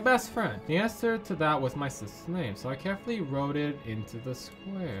cap. Your best friend. The answer to that was my sister's name, so I carefully wrote it into the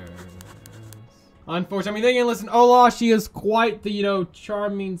squares. Unfortunately, thinking, listen, Ola, she is quite the, you know,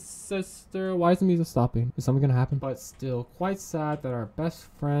 charming sister. Why is the music stopping? Is something gonna happen? But still, quite sad that our best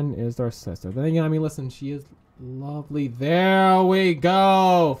friend is our sister. Then again, I mean, listen, she is lovely. There we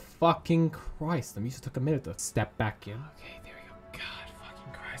go. Fucking Christ. The music took a minute to step back in. Okay, there we go. God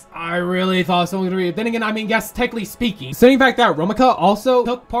fucking Christ. I really thought someone was gonna read it. Then again, I mean, yes, technically speaking, considering the fact that Romika also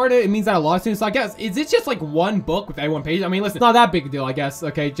took part in it, it means that a lot of students, so I guess, is it just like one book with every one page? I mean, listen, it's not that big a deal, I guess.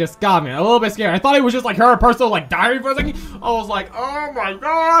 Okay, just got me a little bit scared. I thought it was just like her personal like diary for a second. I was like, oh my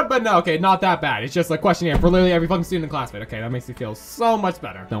god, but no, okay, not that bad. It's just a questionnaire for literally every fucking student and classmate. Okay, that makes me feel so much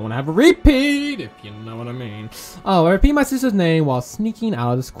better. Don't want to have a repeat, if you know what I mean. Oh, I repeat my sister's name while sneaking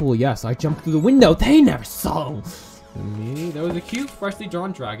out of the school. Yes, I jumped through the window. They never saw. Me, there was a cute, freshly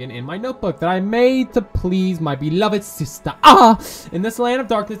drawn dragon in my notebook that I made to please my beloved sister. In this land of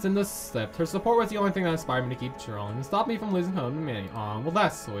darkness and the slip, her support was the only thing that inspired me to keep drawing and stopped me from losing home to many. Well,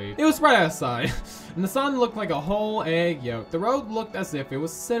 that's sweet. It was bright outside, and the sun looked like a whole egg yolk. The road looked as if it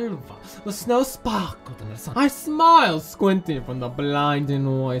was silver. The snow sparkled in the sun. I smiled, squinting from the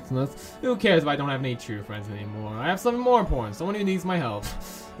blinding whiteness. Who cares if I don't have any true friends anymore? I have something more important, someone who needs my help.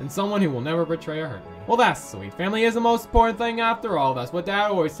 And someone who will never betray or hurt me. Well, that's sweet. Family is the most important thing after all. That's what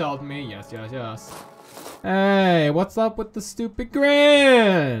Dad always tells me. Yes, yes, yes. Hey, what's up with the stupid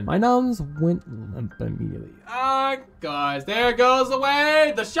grin? My numbs went limp immediately. Guys, there goes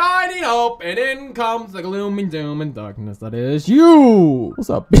away the shining hope, and in comes the glooming doom and darkness that is you.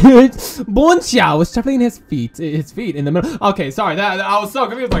 What's up, bitch? Bon Xiao was shuffling his feet in the middle. Okay, sorry, I was so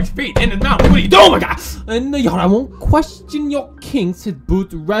confused. Like feet in the mouth. What are you doing, my guy? And the yard, I won't question your kinks. His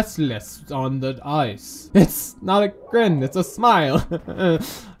boot restless on the ice. It's not a grin, it's a smile.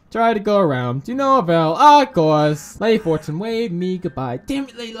 Try to go around. Do no avail. Of course. Lady Fortune waved me goodbye. Damn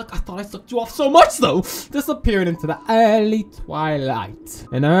it, Lady Luck. I thought I sucked you off so much, though. Disappeared into the early twilight.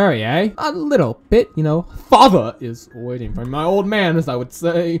 In a hurry, eh? A little bit, you know. Father is waiting for me. My old man, as I would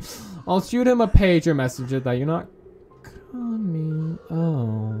say. I'll shoot him a pager messenger that you're not coming.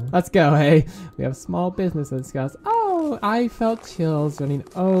 Oh. Let's go, hey. We have small business to discuss. Oh, I felt chills running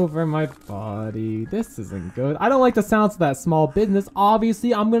over my body. This isn't good. I don't like the sounds of that small business.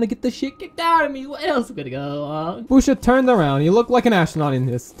 Obviously, I'm gonna get the shit kicked out of me. What else is gonna go on? Busha turned around. He looked like an astronaut in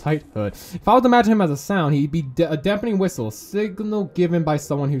his tight hood. If I was to imagine him as a sound, he'd be a dampening whistle, signal given by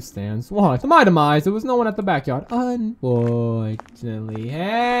someone who stands watch. To my demise, there was no one at the backyard. Unfortunately.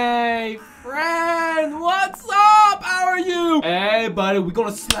 Hey, friend, what's up? How are you? Hey, buddy, we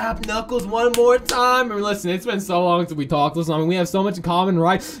gonna slap knuckles one more time? And listen, it's been so long since we talked. Listen, I mean, we have so much in common,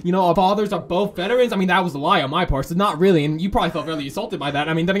 right? You know, our fathers are both veterans. I mean, that was a lie on my part, so not really. And you probably felt really insulted by that.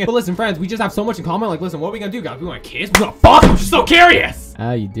 I mean, then again, but listen, friends, we just have so much in common. Like, listen, what are we gonna do, guys? We wanna kiss? We gonna fuck? I'm just so curious.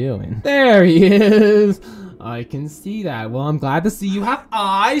 How you doing? There he is. I can see that. Well, I'm glad to see you have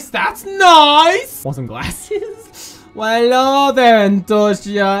eyes. That's nice. Want some glasses? Well, hello there,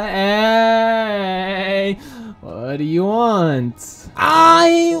 Antosia. Hey. What do you want?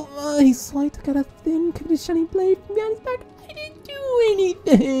 He slowly took out a thin, shiny blade from behind his back. I didn't do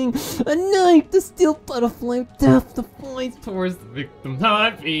anything. A knife, the steel butterfly of death, the flies towards the victim's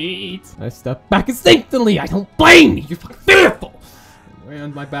heartbeat. I stepped back instinctively. I don't blame you. You're fucking fearful. I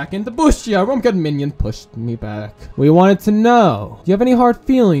ran my back into Bushia. Rumgut minion pushed me back. We wanted to know, do you have any hard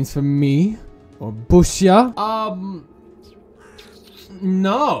feelings for me or Bushia?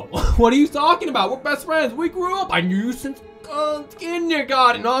 No. What are you talking about? We're best friends. We grew up. I knew you since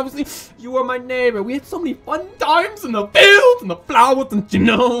kindergarten. Obviously, you were my neighbor. We had so many fun times in the fields and the flowers, and you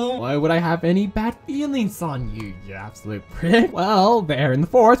know. Why would I have any bad feelings on you, you absolute prick? Well, there in the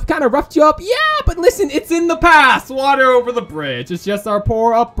forest, we kind of roughed you up. Yeah, but listen, it's in the past. Water over the bridge. It's just our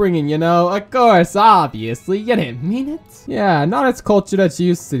poor upbringing, you know. Of course, obviously, you didn't mean it. Yeah, not as culture that's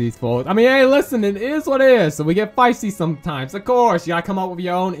used to these folks. I mean, hey, listen, it is what it is. So we get feisty sometimes. Of course, you gotta come up with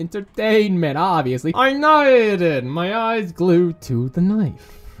your own entertainment, obviously. I know you did. My eyes glued to the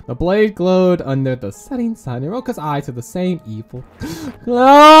knife. The blade glowed under the setting sun. Iroka's eyes had the same evil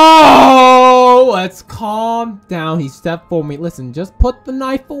glow. Let's calm down. He stepped for me. Listen, just put the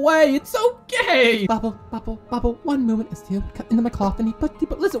knife away. It's okay. Bubble, bubble, bubble. One moment, a steel cut into my cloth, and he put.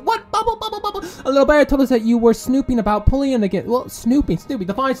 Listen, what? Bubble, bubble, bubble. A little bear told us that you were snooping about Pullian again. Well, snooping,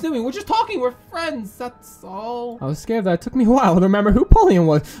 define snooping. We're just talking. We're friends. That's all. I was scared that it took me a while to remember who Pullian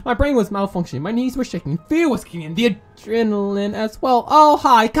was. My brain was malfunctioning. My knees were shaking. Fear was kicking in. The adrenaline as well. Oh,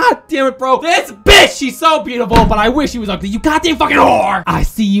 hi. God damn it, bro. This bitch, she's so beautiful, but I wish she was ugly. You goddamn fucking whore. I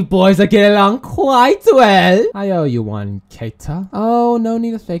see you boys are getting along quite well. I owe you one, Keita. Oh, no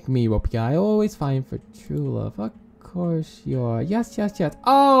need to fake me, Ropey. I always find for true love. Of course you are. Yes.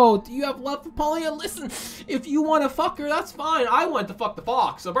 Oh, do you have love for Pollia? Listen, if you want to fuck her, that's fine. I want to fuck the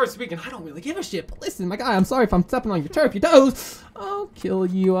fox. So, bird speaking, I don't really give a shit. But listen, my guy, I'm sorry if I'm stepping on your turf, your toes. I'll kill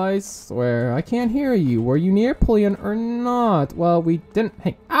you, I swear. I can't hear you. Were you near Pullian or not? Well, we didn't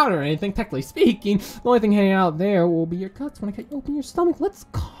hang out or anything, technically speaking. The only thing hanging out there will be your guts when I cut you open your stomach. Let's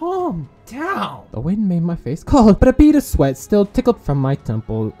calm down. The wind made my face cold, but a bead of sweat still tickled from my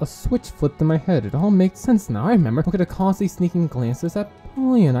temple. A switch flipped in my head. It all makes sense now. I remember. Look at the constantly sneaking glances at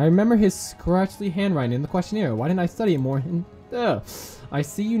Pullian. I remember his scratchy handwriting in the questionnaire. Why didn't I study it more? I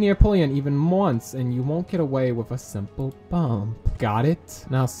see you near Pullian even once, and you won't get away with a simple bump. Got it?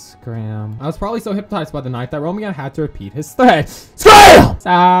 Now scram. I was probably so hypnotized by the knife that Romeo had to repeat his threat. Scram!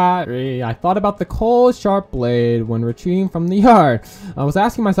 Sorry, I thought about the cold, sharp blade when retreating from the yard. I was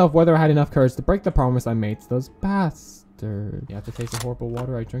asking myself whether I had enough courage to break the promise I made to those bastards. You have to taste the horrible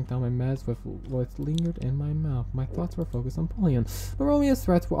water I drank down my meds with what lingered in my mouth. My thoughts were focused on Pullian, but Romeo's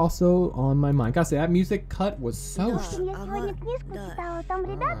threats were also on my mind. Gotta say, that music cut was so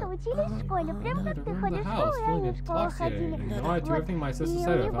everything my sister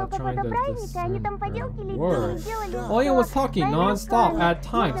said without trying to word. Pullian was talking non-stop at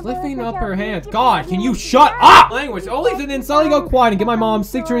times, lifting up her hands. God, can you shut up? Language. Only to then suddenly go quiet and get my mom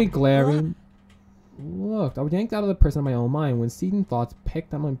sick-turning glaring. Look, I was yanked out of the prison of my own mind when seething thoughts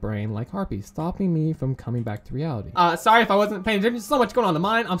picked at my brain like harpies, stopping me from coming back to reality. Sorry if I wasn't paying attention. There's so much going on in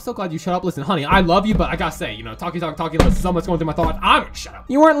mind. I'm so glad you shut up. Listen, honey, I love you, but I gotta say, you know, talking, there's so much going through my thoughts. I'm gonna shut up.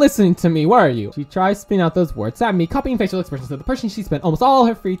 You weren't listening to me, were you? She tried spitting out those words at me, copying facial expressions of the person she spent almost all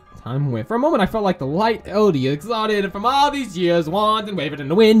her free time with. For a moment, I felt like the light Odie exhausted from all these years, wanted and wavered in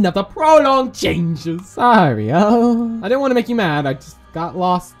the wind of the prolonged changes. Sorry, oh. I didn't want to make you mad. I just got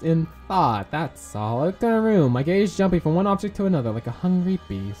lost in thought, that's all. I looked in her room, my gaze jumping from one object to another like a hungry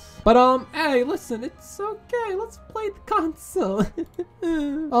beast. But hey, listen, it's okay, let's play the console.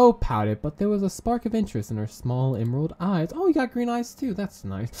 Oh, pouted, but there was a spark of interest in her small emerald eyes. Oh, you got green eyes too, that's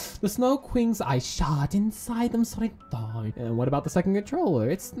nice. The Snow Queen's eyes shot inside them, so I died. And what about the second controller?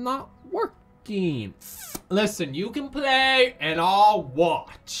 It's not working. Listen, you can play and I'll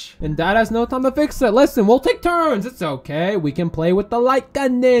watch. And Dad has no time to fix it. Listen, we'll take turns. It's okay. We can play with the light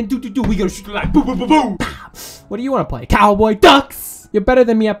gun then. We gotta shoot the light. Boom, boom, boom, boom. What do you want to play? Cowboy Ducks? You're better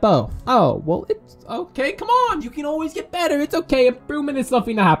than me at both. Oh, well, it's okay. Come on. You can always get better. It's okay. Improvement is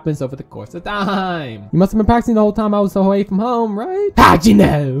something that happens over the course of time. You must have been practicing the whole time I was away from home, right? How'd you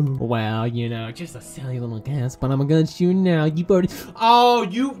know? Well, you know, just a silly little guess, but I'm against you now. You've already... Oh,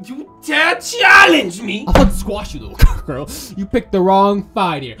 you dare challenge me? I'll fucking squash you, little girl. You picked the wrong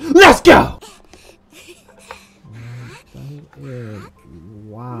fight here. Let's go!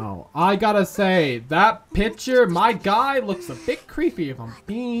 Wow. Now, I gotta say, that picture, my guy, looks a bit creepy if I'm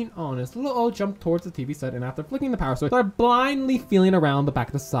being honest. Little O jumped towards the TV set and after flicking the power switch, started blindly feeling around the back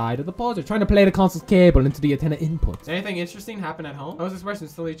of the side of the poster, trying to play the console's cable into the antenna input. Anything interesting happen at home? O's expression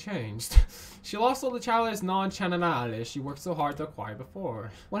slowly changed. She lost all the childish non-chananales she worked so hard to acquire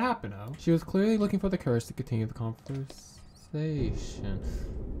before. What happened, O? She was clearly looking for the courage to continue the conversation.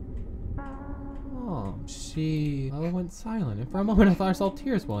 She went silent, and for a moment I thought I saw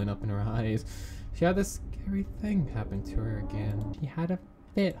tears welling up in her eyes. She had this scary thing happen to her again. She had a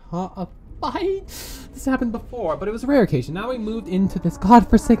fit, a fight? This happened before, but it was a rare occasion. Now we moved into this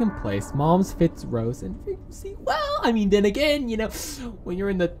godforsaken place. Mom's fits rose in frequency. Well, I mean, then again, you know, when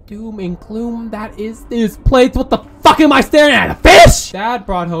you're in the doom and gloom that is this place, what the fuck am I staring at? A fish? Dad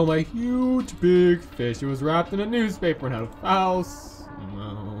brought home a huge, big fish. It was wrapped in a newspaper and had a house.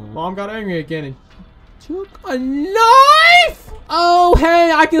 Mom got angry again and took a knife! Oh,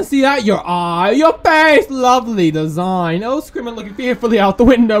 hey, I can see that. Your eye, your face, lovely design. Oh, screaming, looking fearfully out the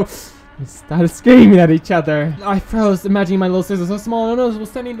window. We started screaming at each other. I froze, imagining my little sister so small and was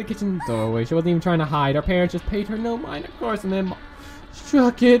standing in the kitchen doorway. She wasn't even trying to hide. Our parents just paid her no mind, of course, and then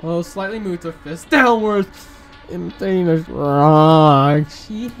struck it. Oh, slightly moved her fist downwards. Imitating a rock.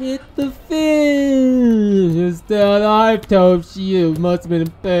 She hit the fish. Instead, I told she must have been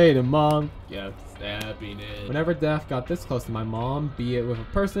in pain, and Mom kept stabbing it. Whenever death got this close to my mom, be it with a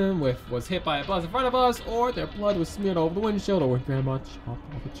person was hit by a bus in front of us, or their blood was smeared over the windshield, or when Grandma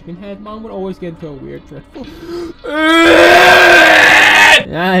chopped off a chicken head, Mom would always get into a weird, dreadful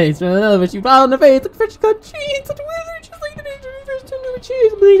nice, but she fell in the face like fish cut cheese, such a wizard, just like the nature of the fish turned into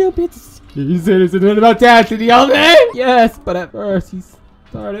cheese, bleeding up bits. He said it's about that, did he yell me? Yes, but at first he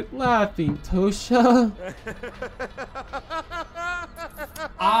started laughing. Tosha?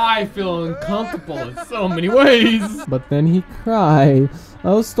 I feel uncomfortable in so many ways. But then he cried.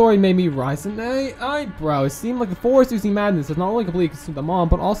 O's story made me rise an eyebrow. It seemed like the forest oozing madness has not only completely consumed the mom,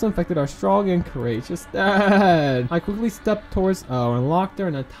 but also infected our strong and courageous dad. I quickly stepped towards O and locked her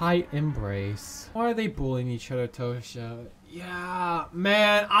in a tight embrace. Why are they bullying each other, Tosha? Yeah,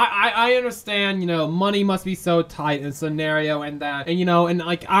 man, I understand, you know, money must be so tight in a scenario and that, and you know, and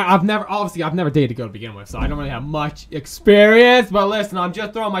like, I've never dated a girl to begin with, so I don't really have much experience, but listen, I'm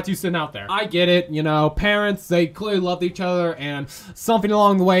just throwing my 2 cents out there. I get it, you know, parents, they clearly loved each other, and something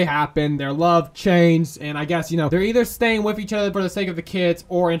along the way happened, their love changed, and I guess, you know, they're either staying with each other for the sake of the kids,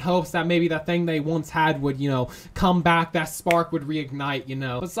 or in hopes that maybe that thing they once had would, you know, come back, that spark would reignite, you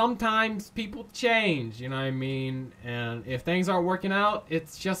know, but sometimes people change, you know what I mean, and if things aren't working out,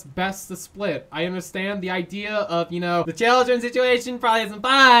 it's just best to split. I understand the idea of, you know, the children situation probably isn't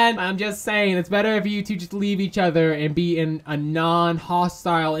fun. I'm just saying it's better if you two just leave each other and be in a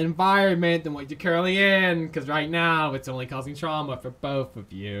non-hostile environment than what you're currently in, because right now it's only causing trauma for both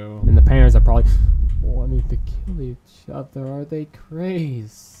of you. And the parents are probably wanting to kill each other. Are they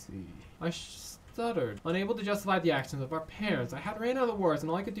crazy? I stuttered, unable to justify the actions of our parents. I had ran out of the words,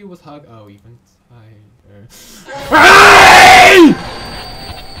 and all I could do was hug O even tighter.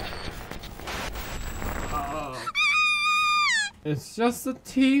 It's just the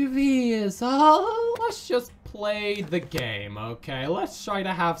TV is all. Let's just play the game, okay? Let's try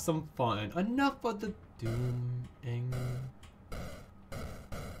to have some fun. Enough of the dooming.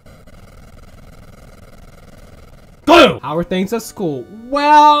 Go! How are things at school?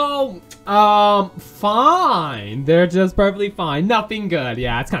 Well, fine. They're just perfectly fine. Nothing good.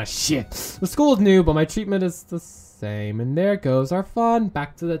 Yeah, it's kind of shit. The school's new, but my treatment is the same. And there goes our fun.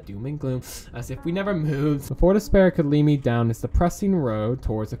 Back to the doom and gloom, as if we never moved. Before despair could lead me down this depressing road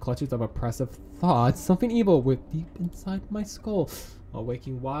towards the clutches of oppressive thoughts, something evil went deep inside my skull,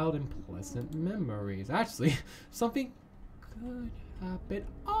 awaking wild and pleasant memories. Actually, something good happened.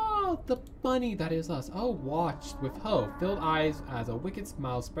 Oh, the bunny that is us. Oh, watched with hope-filled eyes as a wicked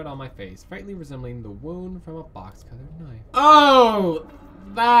smile spread on my face, faintly resembling the wound from a box-cutter knife. Oh,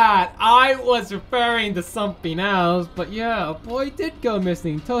 that! I was referring to something else, but yeah, a boy did go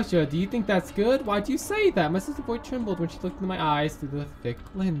missing. Tosha, do you think that's good? Why'd you say that? My sister boy trembled when she looked into my eyes through the thick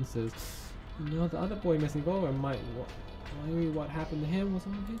lenses. You know, the other boy missing Boa maybe what happened to him was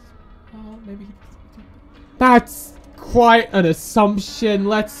on his fault. Maybe he... That's quite an assumption.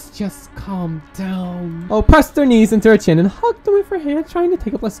 Let's just calm down. Oh, pressed her knees into her chin and hugged them with her hands, trying to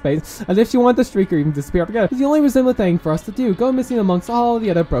take up less space, as if she wanted to shriek or even disappear together. It's the only reasonable thing for us to do. Go missing amongst all the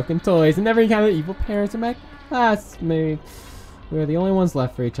other broken toys and never encounter evil parents or my classmates. We're the only ones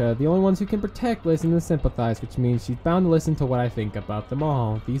left for each other, the only ones who can protect, listen, and sympathize, which means she's bound to listen to what I think about them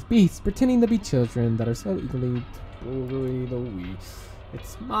all. These beasts, pretending to be children that are so eagerly to bully the weak.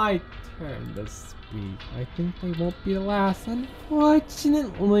 It's my turn this week. I think they won't be the last,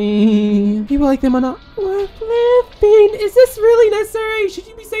 unfortunately. People like them are not worth living. Is this really necessary? Should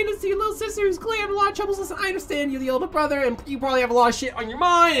you be saying this to your little sister who's clearly having a lot of troubles? Listen, I understand you're the older brother and you probably have a lot of shit on your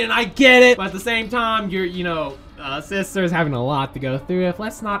mind, and I get it. But at the same time, your, sister's having a lot to go through. If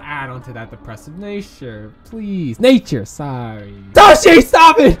let's not add on to that depressive nature, please. Sorry. Toshi,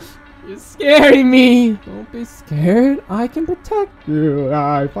 stop it! You're scaring me! Don't be scared. I can protect you.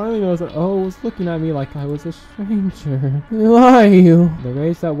 I finally noticed that O was looking at me like I was a stranger. Who are you? The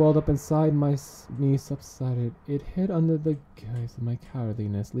rage that welled up inside me subsided. It hid under the guise of my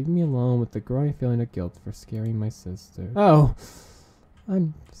cowardliness, leaving me alone with the growing feeling of guilt for scaring my sister. Oh,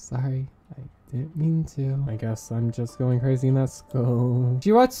 I'm sorry. I didn't mean to. I guess I'm just going crazy in that school.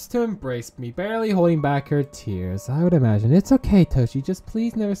 She rushed to embrace me, barely holding back her tears. I would imagine. It's okay, Toshi. Just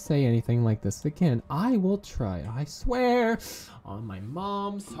please never say anything like this again. I will try. I swear. On my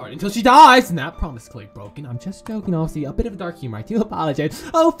mom's heart. Until she dies. And that promise is clearly broken. I'm just joking. Obviously, a bit of a dark humor. I do apologize.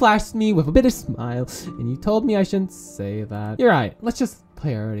 Oh, flashed me with a bitter smile. And you told me I shouldn't say that. You're right. Let's just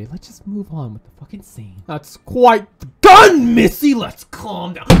play already. Let's just move on with the fucking scene. That's quite the gun, Missy. Let's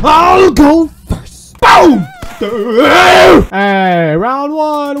calm down. I'll go first. Boom! Hey, round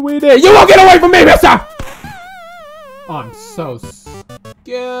one, we did. You won't get away from me, mister! I'm so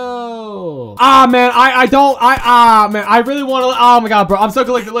skilled. Man, I really want to. Oh my god, bro, I'm so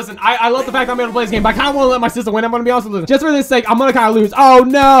collected. Listen, I love the fact I'm able to play this game, but I kind of want to let my sister win. I'm gonna be honest with you. Just for this sake, I'm gonna kind of lose. Oh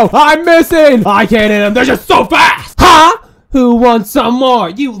no, I'm missing. I can't hit them. They're just so fast. Huh? Who wants some more?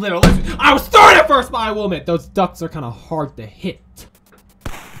 You little listen. I was thrown at first, but I will admit those ducks are kind of hard to hit.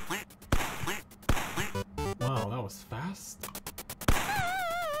 Wow, that was fast.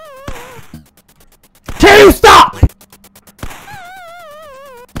 Can you stop?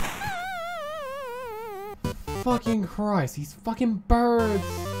 Fucking Christ, these fucking birds.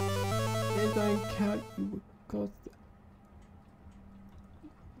 And I can't. You would go.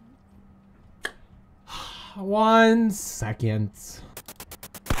 1 second.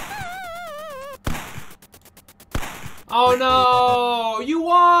 Oh no! You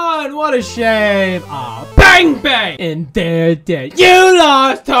won! What a shame! Bang bang! And they're dead. You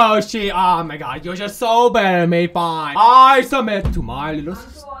lost, Toshi! Oh my god, you're just so better than me. Fine. I submit to my little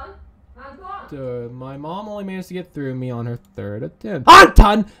sister. My mom only managed to get through me on her 3rd attempt.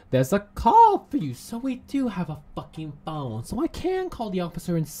 Anton! There's a call for you. So we do have a fucking phone. So I can call the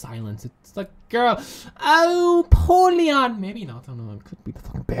officer in silence. It's the girl. Oh, poor Leon. Maybe not. I don't know. It could be the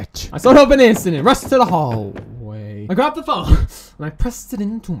fucking bitch. I saw an incident. Rushed to the hallway. I grabbed the phone and I pressed it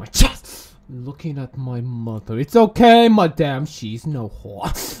into my chest. Looking at my mother. It's okay, madame. She's no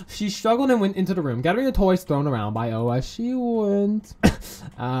whore. She struggled and went into the room, gathering the toys thrown around by O as she went.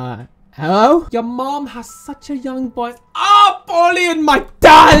 Hello? Your mom has such a young voice. Oh, Polly and my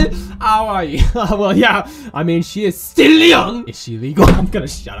dad! How are you? Well, yeah. I mean, she is still young. Is she legal? I'm gonna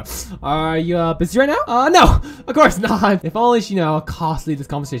shut up. Are you busy right now? No. Of course not. If only she knew how costly this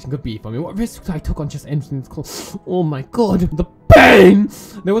conversation could be for me. What risks I took on just entering this call. Oh my god. The pain!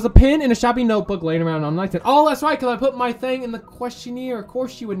 There was a pen and a shabby notebook laying around on the nightstand. Oh, that's right, because I put my thing in the questionnaire. Of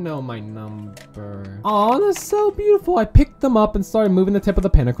course she would know my number. Oh, that's so beautiful. I picked them up and started moving the tip of the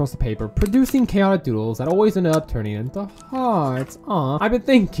pen across the paper, producing chaotic doodles that always ended up turning into hearts. Aw, I've been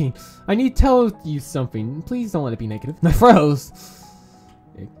thinking. I need to tell you something. Please don't let it be negative. I froze.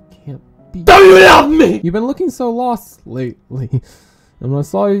 It can't be. Don't you love me? You've been looking so lost lately. And when I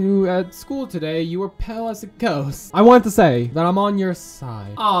saw you at school today, you were pale as a ghost. I wanted to say that I'm on your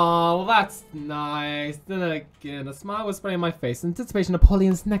side. Aw, well that's nice. Then again, a smile was spreading my face in anticipation of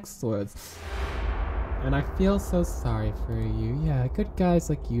Napoleon's next words. And I feel so sorry for you. Yeah, good guys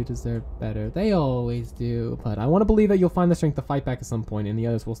like you deserve better. They always do. But I want to believe that you'll find the strength to fight back at some point and the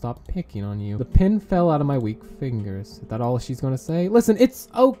others will stop picking on you. The pin fell out of my weak fingers. Is that all she's going to say? Listen, it's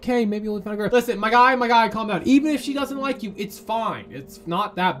okay. Maybe we'll find a girl. Listen, my guy, calm down. Even if she doesn't like you, it's fine. It's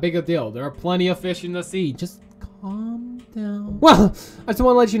not that big a deal. There are plenty of fish in the sea. Just calm down. Well, I just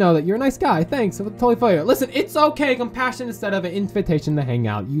want to let you know that you're a nice guy. Thanks. I totally feel you. Listen, it's okay. Compassion instead of an invitation to hang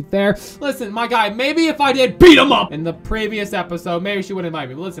out. You there? Listen, my guy, maybe if I did beat him up in the previous episode, maybe she wouldn't invite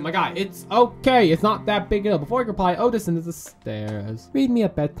me. But listen, my guy, it's okay. It's not that big a deal. Before I could reply, Otis into the stairs. Read me a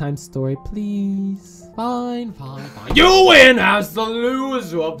bedtime story, please. Fine. You win as the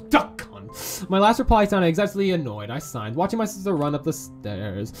loser of Duck Hunt. My last reply sounded excessively annoyed. I signed, watching my sister run up the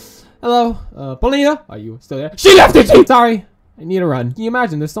stairs. Hello, Paulina? Are you still there? She left it! Sorry, I need to run. Can you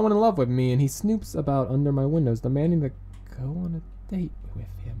imagine? There's someone in love with me and he snoops about under my windows, demanding to go on a date with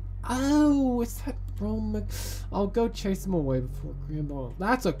him. Oh, it's that Roman. I'll go chase him away before Grandma.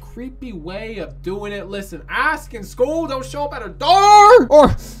 That's a creepy way of doing it. Listen, ask in school, don't show up at her door.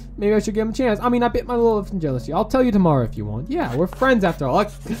 Or maybe I should give him a chance. I mean, I bit my little lip in jealousy. I'll tell you tomorrow if you want. Yeah, we're friends after all.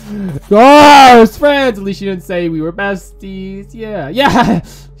 Oh, it's friends. At least you didn't say we were besties. Yeah. Yeah,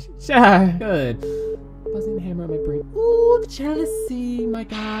 good. Buzzing hammer on my brain. Ooh, jealousy, my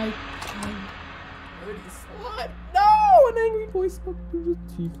guy. Dirty slut. No! An angry voice spoke through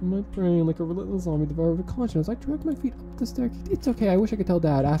the teeth of my brain like a relentless zombie devoured a conscience. I dragged my feet up the staircase. It's okay, I wish I could tell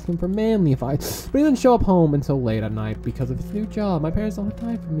Dad, ask him for manly advice. But he didn't show up home until late at night because of his new job. My parents don't have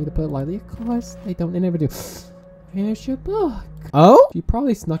time for me, to put it lightly. Of course, they don't. They never do. Here's your book. Oh? She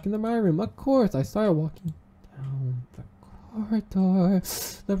probably snuck into my room. Of course, I started walking down the corridor.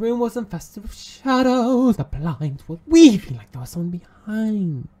 The room was infested with shadows. The blinds were weaving like there was someone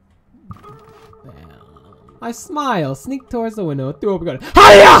behind. I smile, sneak towards the window, threw open the gun.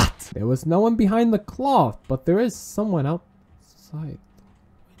 Hayat! There was no one behind the cloth, but there is someone outside.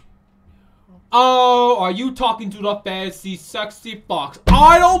 Oh, are you talking to the fancy, sexy fox?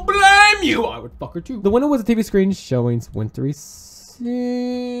 I don't blame you! I would fuck her too. The window was a TV screen showing wintry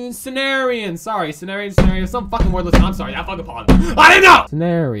scenario. Sorry, scenario. Some fucking word. Listen, I'm sorry. I fucking paused. I didn't know!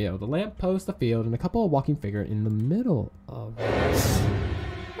 Scenario. The lamppost, the field, and a couple of walking figure in the middle of it.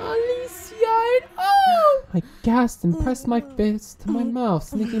 Oh! I gasped and pressed my fist to my mouth,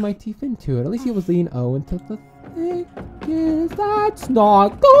 sneaking my teeth into it. Alicia was leaning into the thickest. That's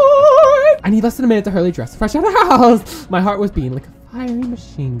not good! I need less than a minute to hurriedly dress, fresh out of the house. My heart was beating like a fiery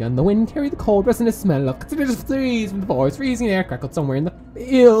machine gun. The wind carried the cold, resinous smell of continuous freeze from the forest. Freezing air crackled somewhere in the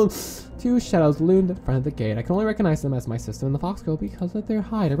field. Two shadows loomed in front of the gate. I can only recognize them as my sister and the fox girl because of their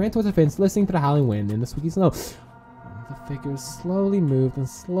hide. I ran towards the fence, listening to the howling wind and the squeaky snow. The figures slowly moved and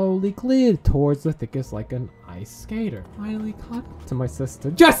slowly glided towards the thickest like an ice skater. Finally caught up to my sister,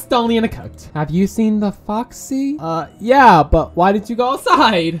 dressed only in a coat. Have you seen the foxy? Yeah, but why did you go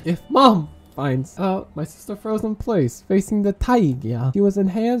outside? If Mom finds out, my sister froze in place, facing the taiga. She was in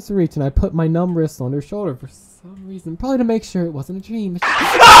hand's reach and I put my numb wrist on her shoulder for some reason, probably to make sure it wasn't a dream.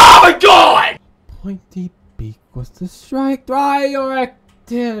 Oh my god! Pointy beak was to strike, directed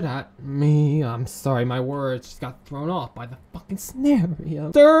at me. I'm sorry, my words just got thrown off by the fucking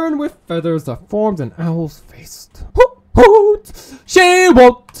scenario. Stern with feathers that formed an owl's face. Hoot, hoot, she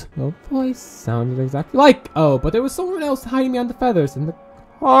won't. The voice sounded exactly like, oh, but there was someone else hiding behind the feathers in the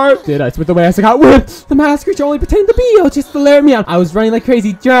car. Did I spit the mask I got with? The mask creature only pretended to be just to lure me out. I was running like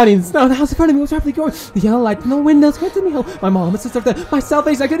crazy, drowning in snow. The house in front of me was rapidly growing. The yellow light from the windows granted me hope. My mom, my sister, my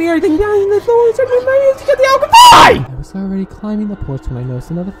salvation, I couldn't hear anything down in the floor. I started my ears to get the alcohol. I was already climbing the porch when I noticed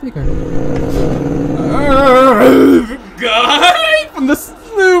another figure. Guy from the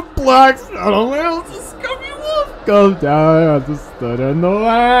Snoop Black Shadow Whales, the scummy wolf. Go down, I just stood in the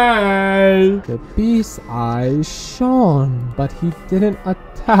way. The beast's eyes shone, but he didn't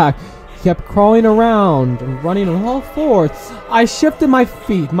attack. He kept crawling around and running on all fours. I shifted my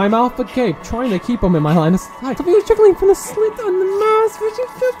feet, my mouth agape, trying to keep him in my line of sight. Something was trickling from the slit on the mask, which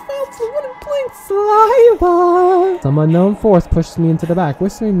just fell to the wooden plank saliva. Some unknown force pushed me into the back,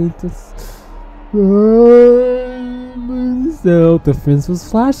 whispering me to the fence was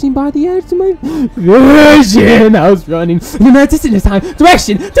flashing by the edge of my vision. I was running in that distance this time.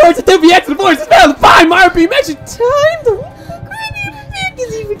 Direction towards the WX. The voice smelled fine. My RP measured time. The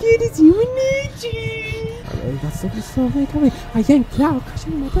because he forget his human nature. I got so coming. I yanked it out,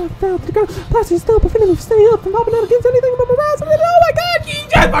 crushing my breath down to the ground. Blasting still, preventing me from staying up and popping out against anything but my mouth. Oh my god, you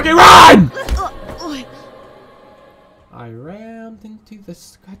just fucking run! I rammed into the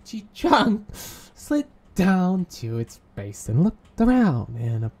scratchy trunk, slid down to its base and looked around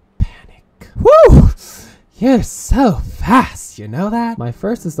in a panic. Woo! You're so fast, you know that? My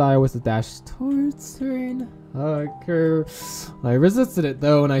first desire was to dash towards her and hug her. I resisted it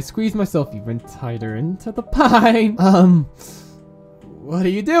though, and I squeezed myself even tighter into the pine. What are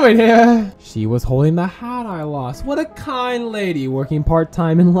you doing here? She was holding the hat I lost. What a kind lady, working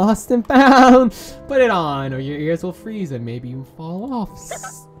part-time and lost and found. Put it on or your ears will freeze and maybe you fall off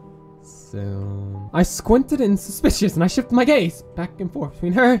soon. I squinted and suspicious and I shifted my gaze back and forth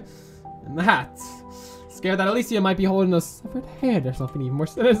between her and the hat. Scared that Alicia might be holding a severed head or something even more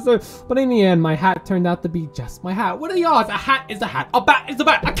sinister. But in the end, my hat turned out to be just my hat. What are the odds? A hat is a hat. A bat is a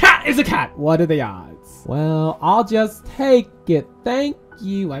bat. A cat is a cat. What are the odds? Well, I'll just take it. Thank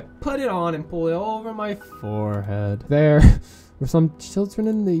you. I put it on and pulled it over my forehead. There were some children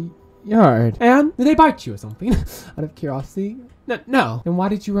in the yard. And did they bite you or something? Out of curiosity? No. Then why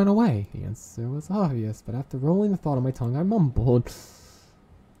did you run away? The answer was obvious, but after rolling the thought on my tongue, I mumbled,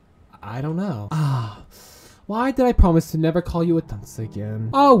 I don't know. Why did I promise to never call you a dunce again?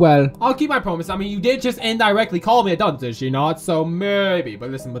 Oh well, I'll keep my promise. I mean, you did just indirectly call me a dunce, did she not? So maybe, but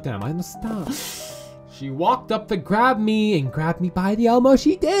listen, but damn, I must stop. She walked up to grab me by the elbow.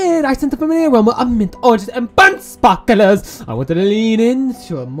 She did. I sent a familiar aroma of mint, oranges, and burnt sparklers. I wanted to lean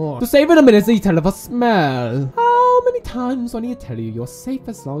into it more to savor the minutes that you tell of a smell. How many times when you tell you you're safe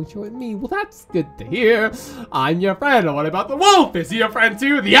as long as you're with me? Well, that's good to hear. I'm your friend. And what about the wolf? Is he your friend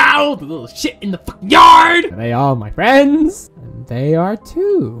too? The owl? The little shit in the fucking yard? They are my friends. And they are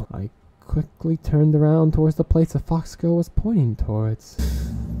too. I quickly turned around towards the place the fox girl was pointing towards.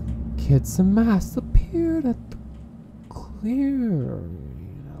 Kids in masks appeared at the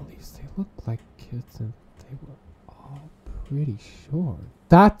clearing. At least they looked like kids and they were all pretty short.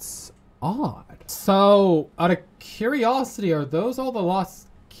 That's odd. So, out of curiosity, are those all the lost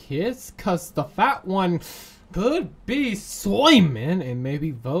kids? Cause the fat one could be Simon and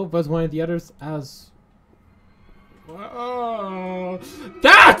maybe Vova's one of the others as well.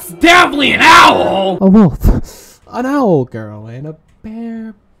 That's definitely an owl! A wolf, an owl girl, and a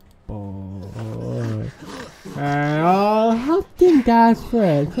bear boy. And I'll help them guys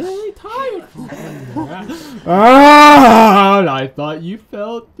friends. I'm really tired. Oh, I thought you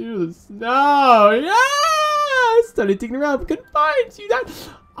fell through the snow. Yeah, I started digging around but couldn't find you. That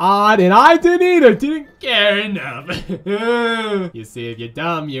odd, and I didn't either. Didn't care enough. You see, if you're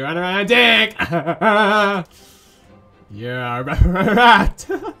dumb, you run around and dig. You're a rat.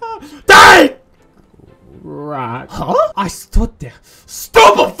 Die! Right. Huh? I stood there,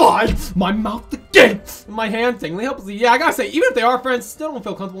 stupefied, my mouth agape, my hand tingling helplessly. Yeah, I gotta say, even if they are friends, still don't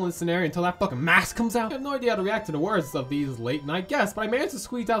feel comfortable in this scenario until that fucking mask comes out. I have no idea how to react to the words of these late night guests, but I managed to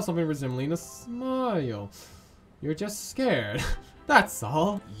squeeze out something resembling a smile. You're just scared. That's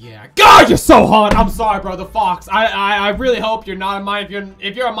all. Yeah. God, you're so hot. I'm sorry, bro. The fox. I really hope you're not a mine.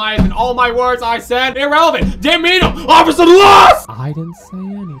 If you're a mine, then all my words I said irrelevant. Didn't mean them. Officer lost. I didn't say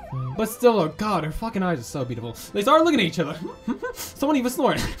anything. But still, oh God, her fucking eyes are so beautiful. They started looking at each other. Someone even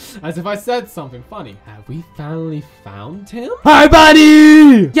snorted, as if I said something funny. Have we finally found him? Hi,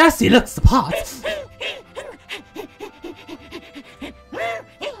 buddy. Yes, he looks the part.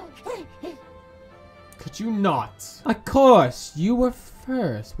 Could you not? Of course, you were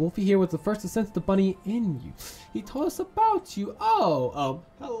first. Wolfie here was the first to sense the bunny in you. He told us about you. Oh,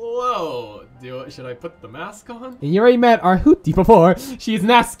 hello. Should I put the mask on? And you already met our Hootie before. She's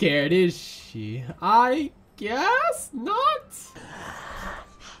not scared, is she? I guess not.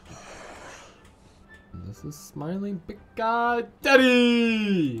 This is smiling big guy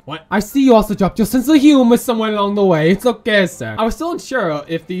daddy. What? I see you also dropped your sense of humor somewhere along the way. It's okay, sir. I was still unsure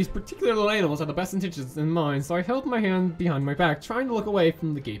if these particular little animals had the best intentions in mind, so I held my hand behind my back, trying to look away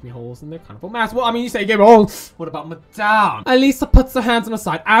from the gaping holes in their carnival masks. Well, I mean, you say gaping holes. What about Madame? Elisa puts her hands on her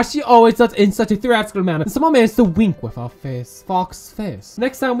side, as she always does in such a theatrical manner, and someone managed to wink with our face, Fox face.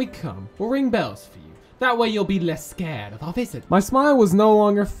 Next time we come, we'll ring bells for you. That way you'll be less scared of our visit. My smile was no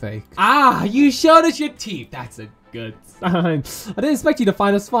longer fake. Ah, you showed us your teeth. That's a good sign. I didn't expect you to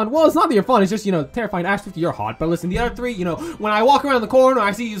find us fun. Well, it's not that you're fun. It's just, terrifying. Actually, you're hot. But listen, the other three, when I walk around the corner,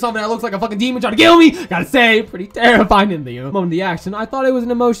 I see something that looks like a fucking demon trying to kill me. Gotta say, pretty terrifying in the moment of the action. I thought it was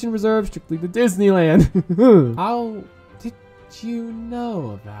an emotion reserved strictly to Disneyland. How did you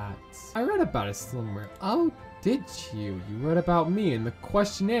know that? I read about it somewhere. Oh, did you? You read about me in the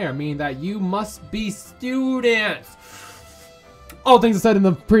questionnaire, meaning that you must be students. All things I said in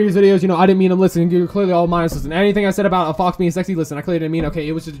the previous videos, I didn't mean them. Listen, you're clearly all minus. Listen, anything I said about a fox being sexy, listen, I clearly didn't mean, okay,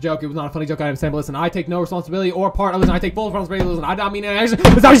 it was just a joke. It was not a funny joke. I understand, but listen, I take no responsibility or part. Listen, I take full responsibility. Listen, I don't mean any action.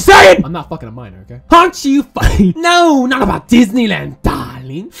 That's what you're saying! I'm not fucking a minor, okay? Aren't you funny? No, not about Disneyland,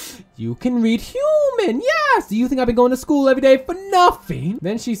 darling. You can read human, yes. Do you think I've been going to school every day for nothing?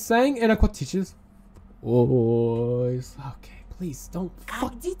 Then she sang in a quotidious voice. Okay, please don't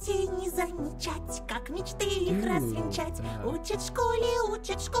fuck. Детей не замечать, как мечты их развенчать. Учат в школе,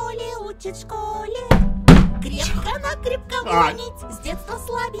 учат в школе, учат в школе. Крепко-накрепко гонить, с детства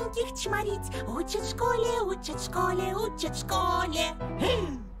слабеньких чморить. Учат в школе, учат в школе, учат в школе.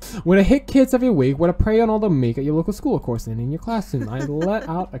 When I hit kids every week, when I prey on all the meek at your local school, of course, and in your classroom, I let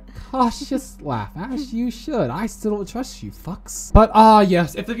out a cautious laugh, as you should. I still don't trust you, fucks. But,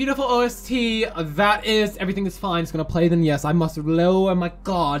 yes, if the beautiful OST, that is, everything is fine, it's gonna play, then yes, I must lower my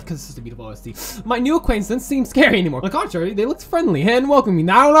guard, because this is a beautiful OST. My new acquaintance seems scary anymore. On the contrary, they looked friendly and welcoming.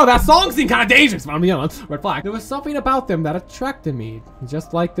 Now, I don't know, that song seemed kind of dangerous, if I'm being honest. Red flag. There was something about them that attracted me,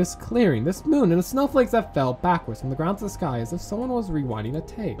 just like this clearing, this moon, and the snowflakes that fell backwards from the ground to the sky, as if someone was rewinding a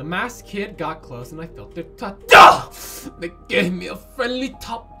tape. The masked kid got close and I felt their touch. Ah! They gave me a friendly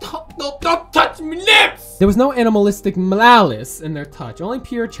don't touch me lips! There was no animalistic malice in their touch, only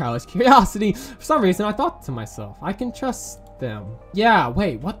pure childish curiosity. For some reason, I thought to myself, I can trust them. Yeah,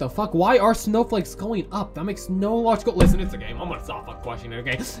 wait, what the fuck? Why are snowflakes going up? That makes no logical— Listen, it's a game. I'm gonna stop fucking questioning it,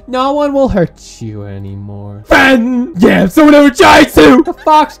 okay? No one will hurt you anymore. Friend! Yeah, if someone ever tried to! The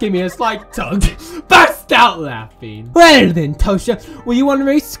fox gave me a slight tug. Burst out laughing. Well then, Tosha, will you want to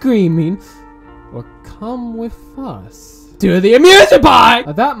race screaming? Or come with us to the amusement park?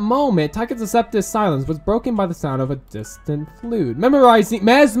 At that moment, Taika's deceptive silence was broken by the sound of a distant flute. Mesmerizing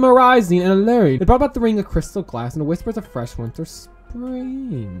and alluring. It brought about the ring of crystal glass and the whispers of fresh winter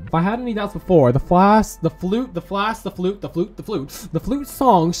spring. If I had any doubts before, the flute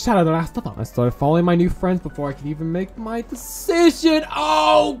song shattered the last of them. I started following my new friends before I could even make my decision.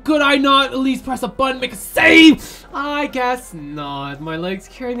 Oh, could I not at least press a button, make a save? I guess not. My legs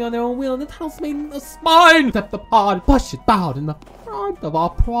carried me on their own wheel and the tunnels made a spine. Except the pod, push it, bowed in the front of our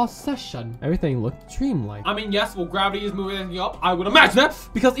procession. Everything looked dreamlike. I mean, yes, well, gravity is moving everything up. I would imagine that.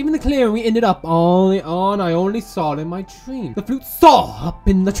 Because even the clearing we ended up I only saw it in my dream. The flute saw up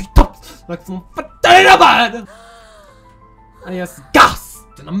in the treetops like some potato bed. I just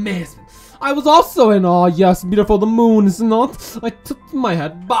gasped in amazement. I was also in awe. Yes, beautiful, the moon is not. I took my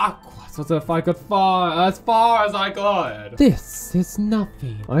head backwards as if I could as far as I could. This is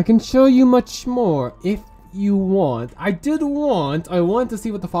nothing. I can show you much more if you want. I wanted to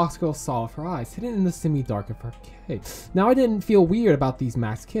see what the fox girl saw with her eyes, hidden in the semi-dark of her cave. Now I didn't feel weird about these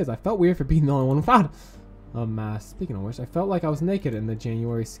masked kids. I felt weird for being the only one who found a mask. Speaking of which, I felt like I was naked in the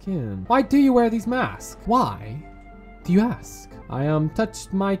January skin. Why do you wear these masks? Why do you ask? I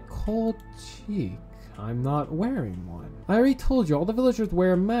touched my cold cheek. I'm not wearing one. I already told you, all the villagers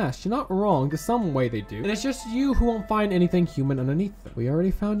wear masks. You're not wrong, to some way they do. And it's just you who won't find anything human underneath them. We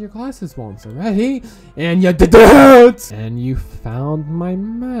already found your glasses once already. And you didn't! And you found my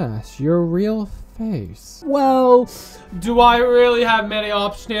mask, your real face. Well, do I really have many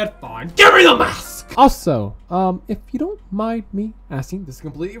options here? Fine, give me the mask! Also, if you don't mind me asking, this is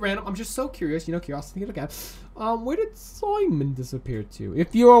completely random. I'm just so curious, curiosity again. Where did Simon disappear to?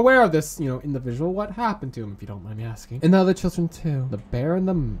 If you're aware of this, individual, what happened to him, if you don't mind me asking? And the other children too. The bear and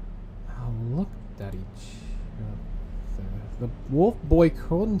the owl looked at each other. The wolf boy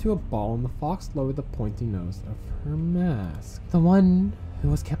curled into a ball and the fox lowered the pointy nose of her mask. The one who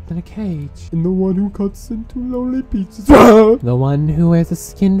was kept in a cage. And the one who cuts into lonely pieces. The one who wears a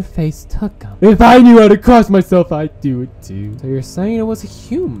skin face tuck-up. If I knew how to cross myself, I'd do it too. So you're saying it was a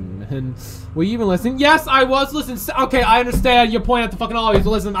human? Will you even listen? Yes, I was listening. Okay, I understand your point at the fucking obvious.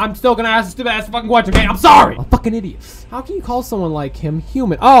 Listen, I'm still gonna ask a stupid ass fucking question, okay? I'm sorry! I'm a fucking idiot. How can you call someone like him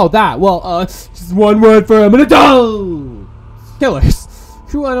human? Oh, that. Well, just one word for him and it's done! Killers.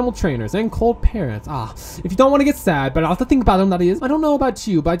 True animal trainers and cold parents. If you don't want to get sad, but I'll have to think about them, that is. I don't know about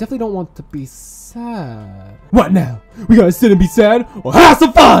you, but I definitely don't want to be sad. What now? We gotta sit and be sad? Or have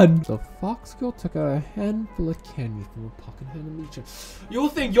some fun! The fox girl took a handful of candy from her pocket and handed me each. You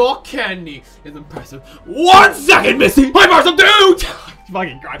think your candy is impressive? 1 second, Missy! My bar some dude!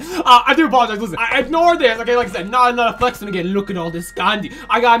 Fucking cry. I do apologize. Listen, I ignored this. Okay, like I said, not another flexing again. Look at all this candy.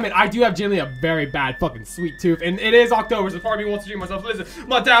 I gotta admit, I do have generally a very bad fucking sweet tooth, and it is October, so part of me wants to treat myself. Listen,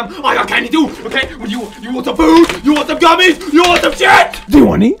 madam, I got candy too. Okay, you want some food? You want some gummies? You want some shit? Do you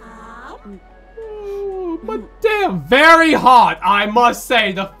want any? But damn, very hot, I must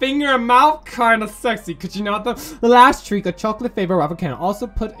say. The finger and mouth kind of sexy. Could you not? The last treat, a chocolate flavor Raffle can also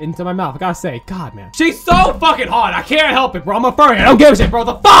put into my mouth. I gotta say, God, man, she's so fucking hot. I can't help it, bro. I'm a furry. I don't give a shit, bro.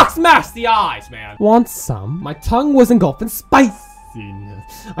 The fox masked the eyes, man. Want some? My tongue was engulfed in spiciness.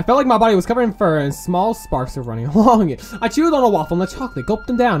 I felt like my body was covered in fur and small sparks were running along it. I chewed on a waffle and the chocolate, gulped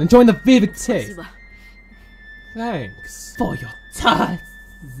them down, enjoying the vivid taste. Thanks for your time.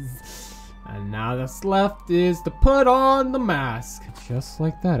 And now that's left is to put on the mask. Just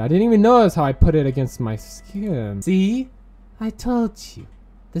like that. I didn't even notice how I put it against my skin. See? I told you.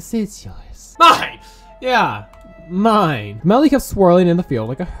 This is yours. Mine! Yeah, mine. Melody kept swirling in the field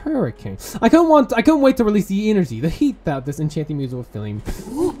like a hurricane. I couldn't wait to release the energy, the heat that this enchanting music was filling.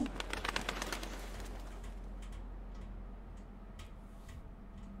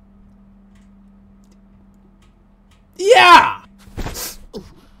 Yeah!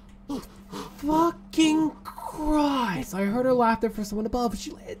 Fucking Christ. I heard her laughter from someone above. She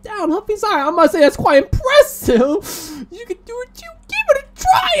laid it down, huffing sigh. I must say that's quite impressive. You can do it too. Give it a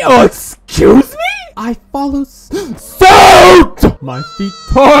try. Oh, excuse me? I followed suit. My feet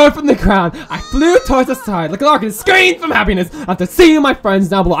tore from the ground. ground, I flew towards the side like a lark and screamed from happiness after seeing my friends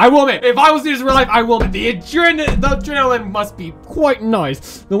down below. I will admit, if I was to use real life, I will admit, the adrenaline must be quite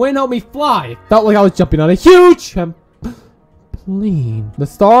nice. The wind helped me fly. It felt like I was jumping on a huge trampoline. The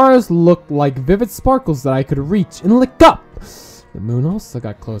stars looked like vivid sparkles that I could reach and lick up. The moon also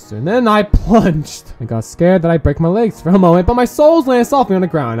got closer, and then I plunged. I got scared that I'd break my legs for a moment, but my soul landed softly on the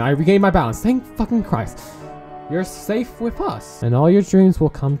ground, and I regained my balance. Thank fucking Christ. You're safe with us, and all your dreams will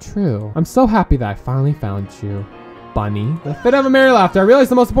come true. I'm so happy that I finally found you, Bunny. With a fit of a merry laughter, I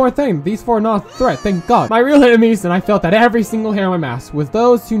realized the most important thing. These four are not a threat, thank God. My real enemies, and I felt that every single hair on my mask, was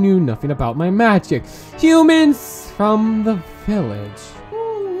those who knew nothing about my magic. Humans from the village.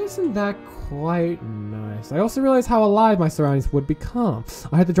 Isn't that quite nice? I also realized how alive my surroundings would become.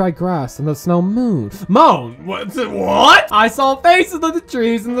 I had the dry grass and the snow moon. What? I saw faces of the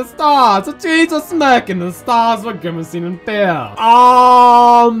trees and the stars. The trees were smirking, the stars were grimacing in fear.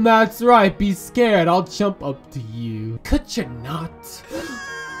 That's right. Be scared. I'll jump up to you. Could you not?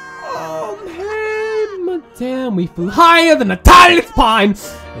 Hey, madame. We flew higher than the tallest pine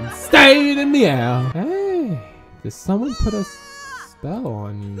and stayed in the air. Hey, did someone put a spell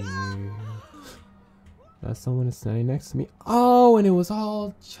on you? Someone is standing next to me. Oh, and it was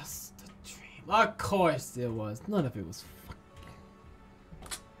all just a dream. Of course it was. None of it was fucking...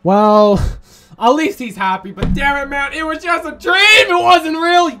 Well, at least he's happy, but damn it, man, it was just a dream. It wasn't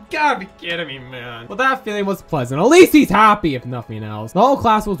real. You gotta be kidding me, man. Well, that feeling was pleasant. At least he's happy, if nothing else. The whole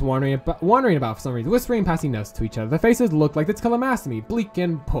class was wondering about for some reason, whispering, passing notes to each other. Their faces looked like this color masked me, bleak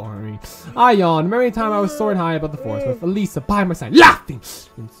and boring. I yawned. Remember the time I was soaring high above the forest with Elisa by my side, laughing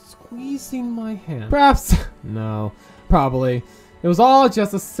and squeezing my hand. Perhaps, no, probably. It was all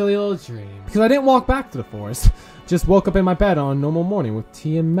just a silly little dream. Because I didn't walk back to the forest. Just woke up in my bed on a normal morning with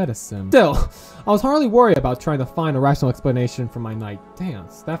tea and medicine. Still, I was hardly worried about trying to find a rational explanation for my night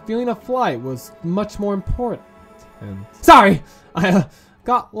dance. That feeling of flight was much more important. Sorry, I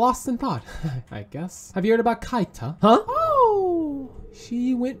got lost in thought, I guess. Have you heard about Kaita? Huh? Oh,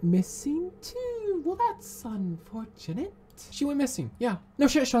 she went missing too. Well, that's unfortunate. She went missing. Yeah. No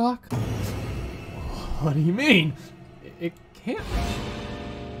shit, Sherlock. What do you mean? It can't.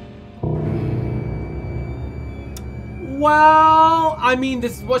 Well, I mean,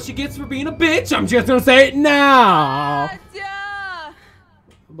 this is what she gets for being a bitch. I'm just gonna say it now.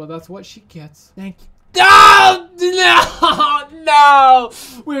 But that's what she gets. Thank you. No!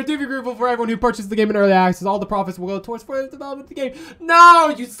 We are deeply grateful for everyone who purchased the game in early access. All the profits will go towards further development of the game.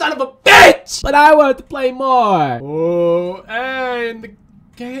 No, you son of a bitch! But I wanted to play more. Oh, and the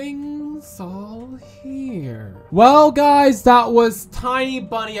gang's all here. Well, guys, that was Tiny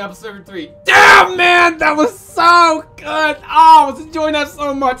Bunny episode 3. Damn, man, that was so good. Oh, I was enjoying that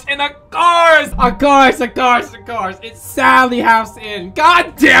so much. And of course, it sadly has to end.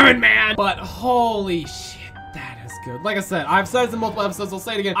 God damn it, man. But holy shit. Good. Like I said, I've said this in multiple episodes, I'll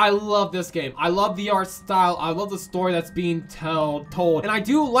say it again. I love this game. I love the art style. I love the story that's being told. And I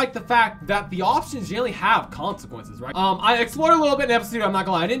do like the fact that the options generally have consequences, right? I explored a little bit in episode 2, I'm not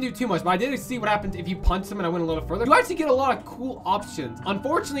gonna lie. I didn't do too much, but I did see what happened if you punch them and I went a little further. You actually get a lot of cool options.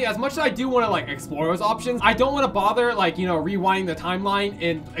 Unfortunately, as much as I do want to like explore those options, I don't want to bother like, you know, rewinding the timeline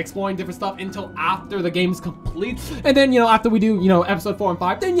and exploring different stuff until after the game's complete. And then, you know, after we do, you know, episode 4 and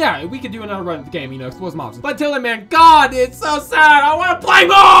 5, then yeah, we could do another run of the game, you know, explore some options. But until then, man, God, it's so sad. I want to play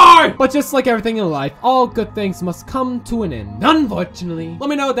more! But just like everything in life, all good things must come to an end, unfortunately. Let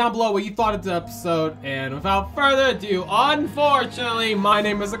me know down below what you thought of the episode. And without further ado, unfortunately, my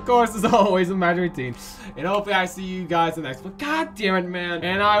name is, of course, as always, Imaginary Teen. And hopefully I see you guys in the next one. God damn it, man.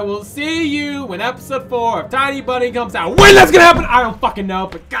 And I will see you when episode 4 of Tiny Bunny comes out. When that's gonna happen, I don't fucking know.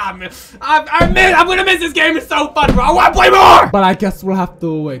 But God, man, I'm gonna miss this game. It's so fun, bro. I want to play more! But I guess we'll have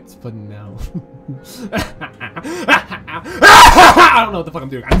to wait for now. I don't know what the fuck I'm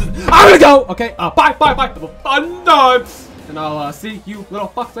doing. I'm gonna go. Okay. Bye. Have a fun time. And I'll see you little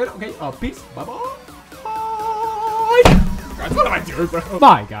fucks later. Okay. Peace. Bye. Guys, what am I doing, bro?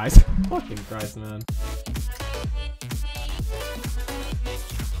 Bye, guys. Fucking Christ, man.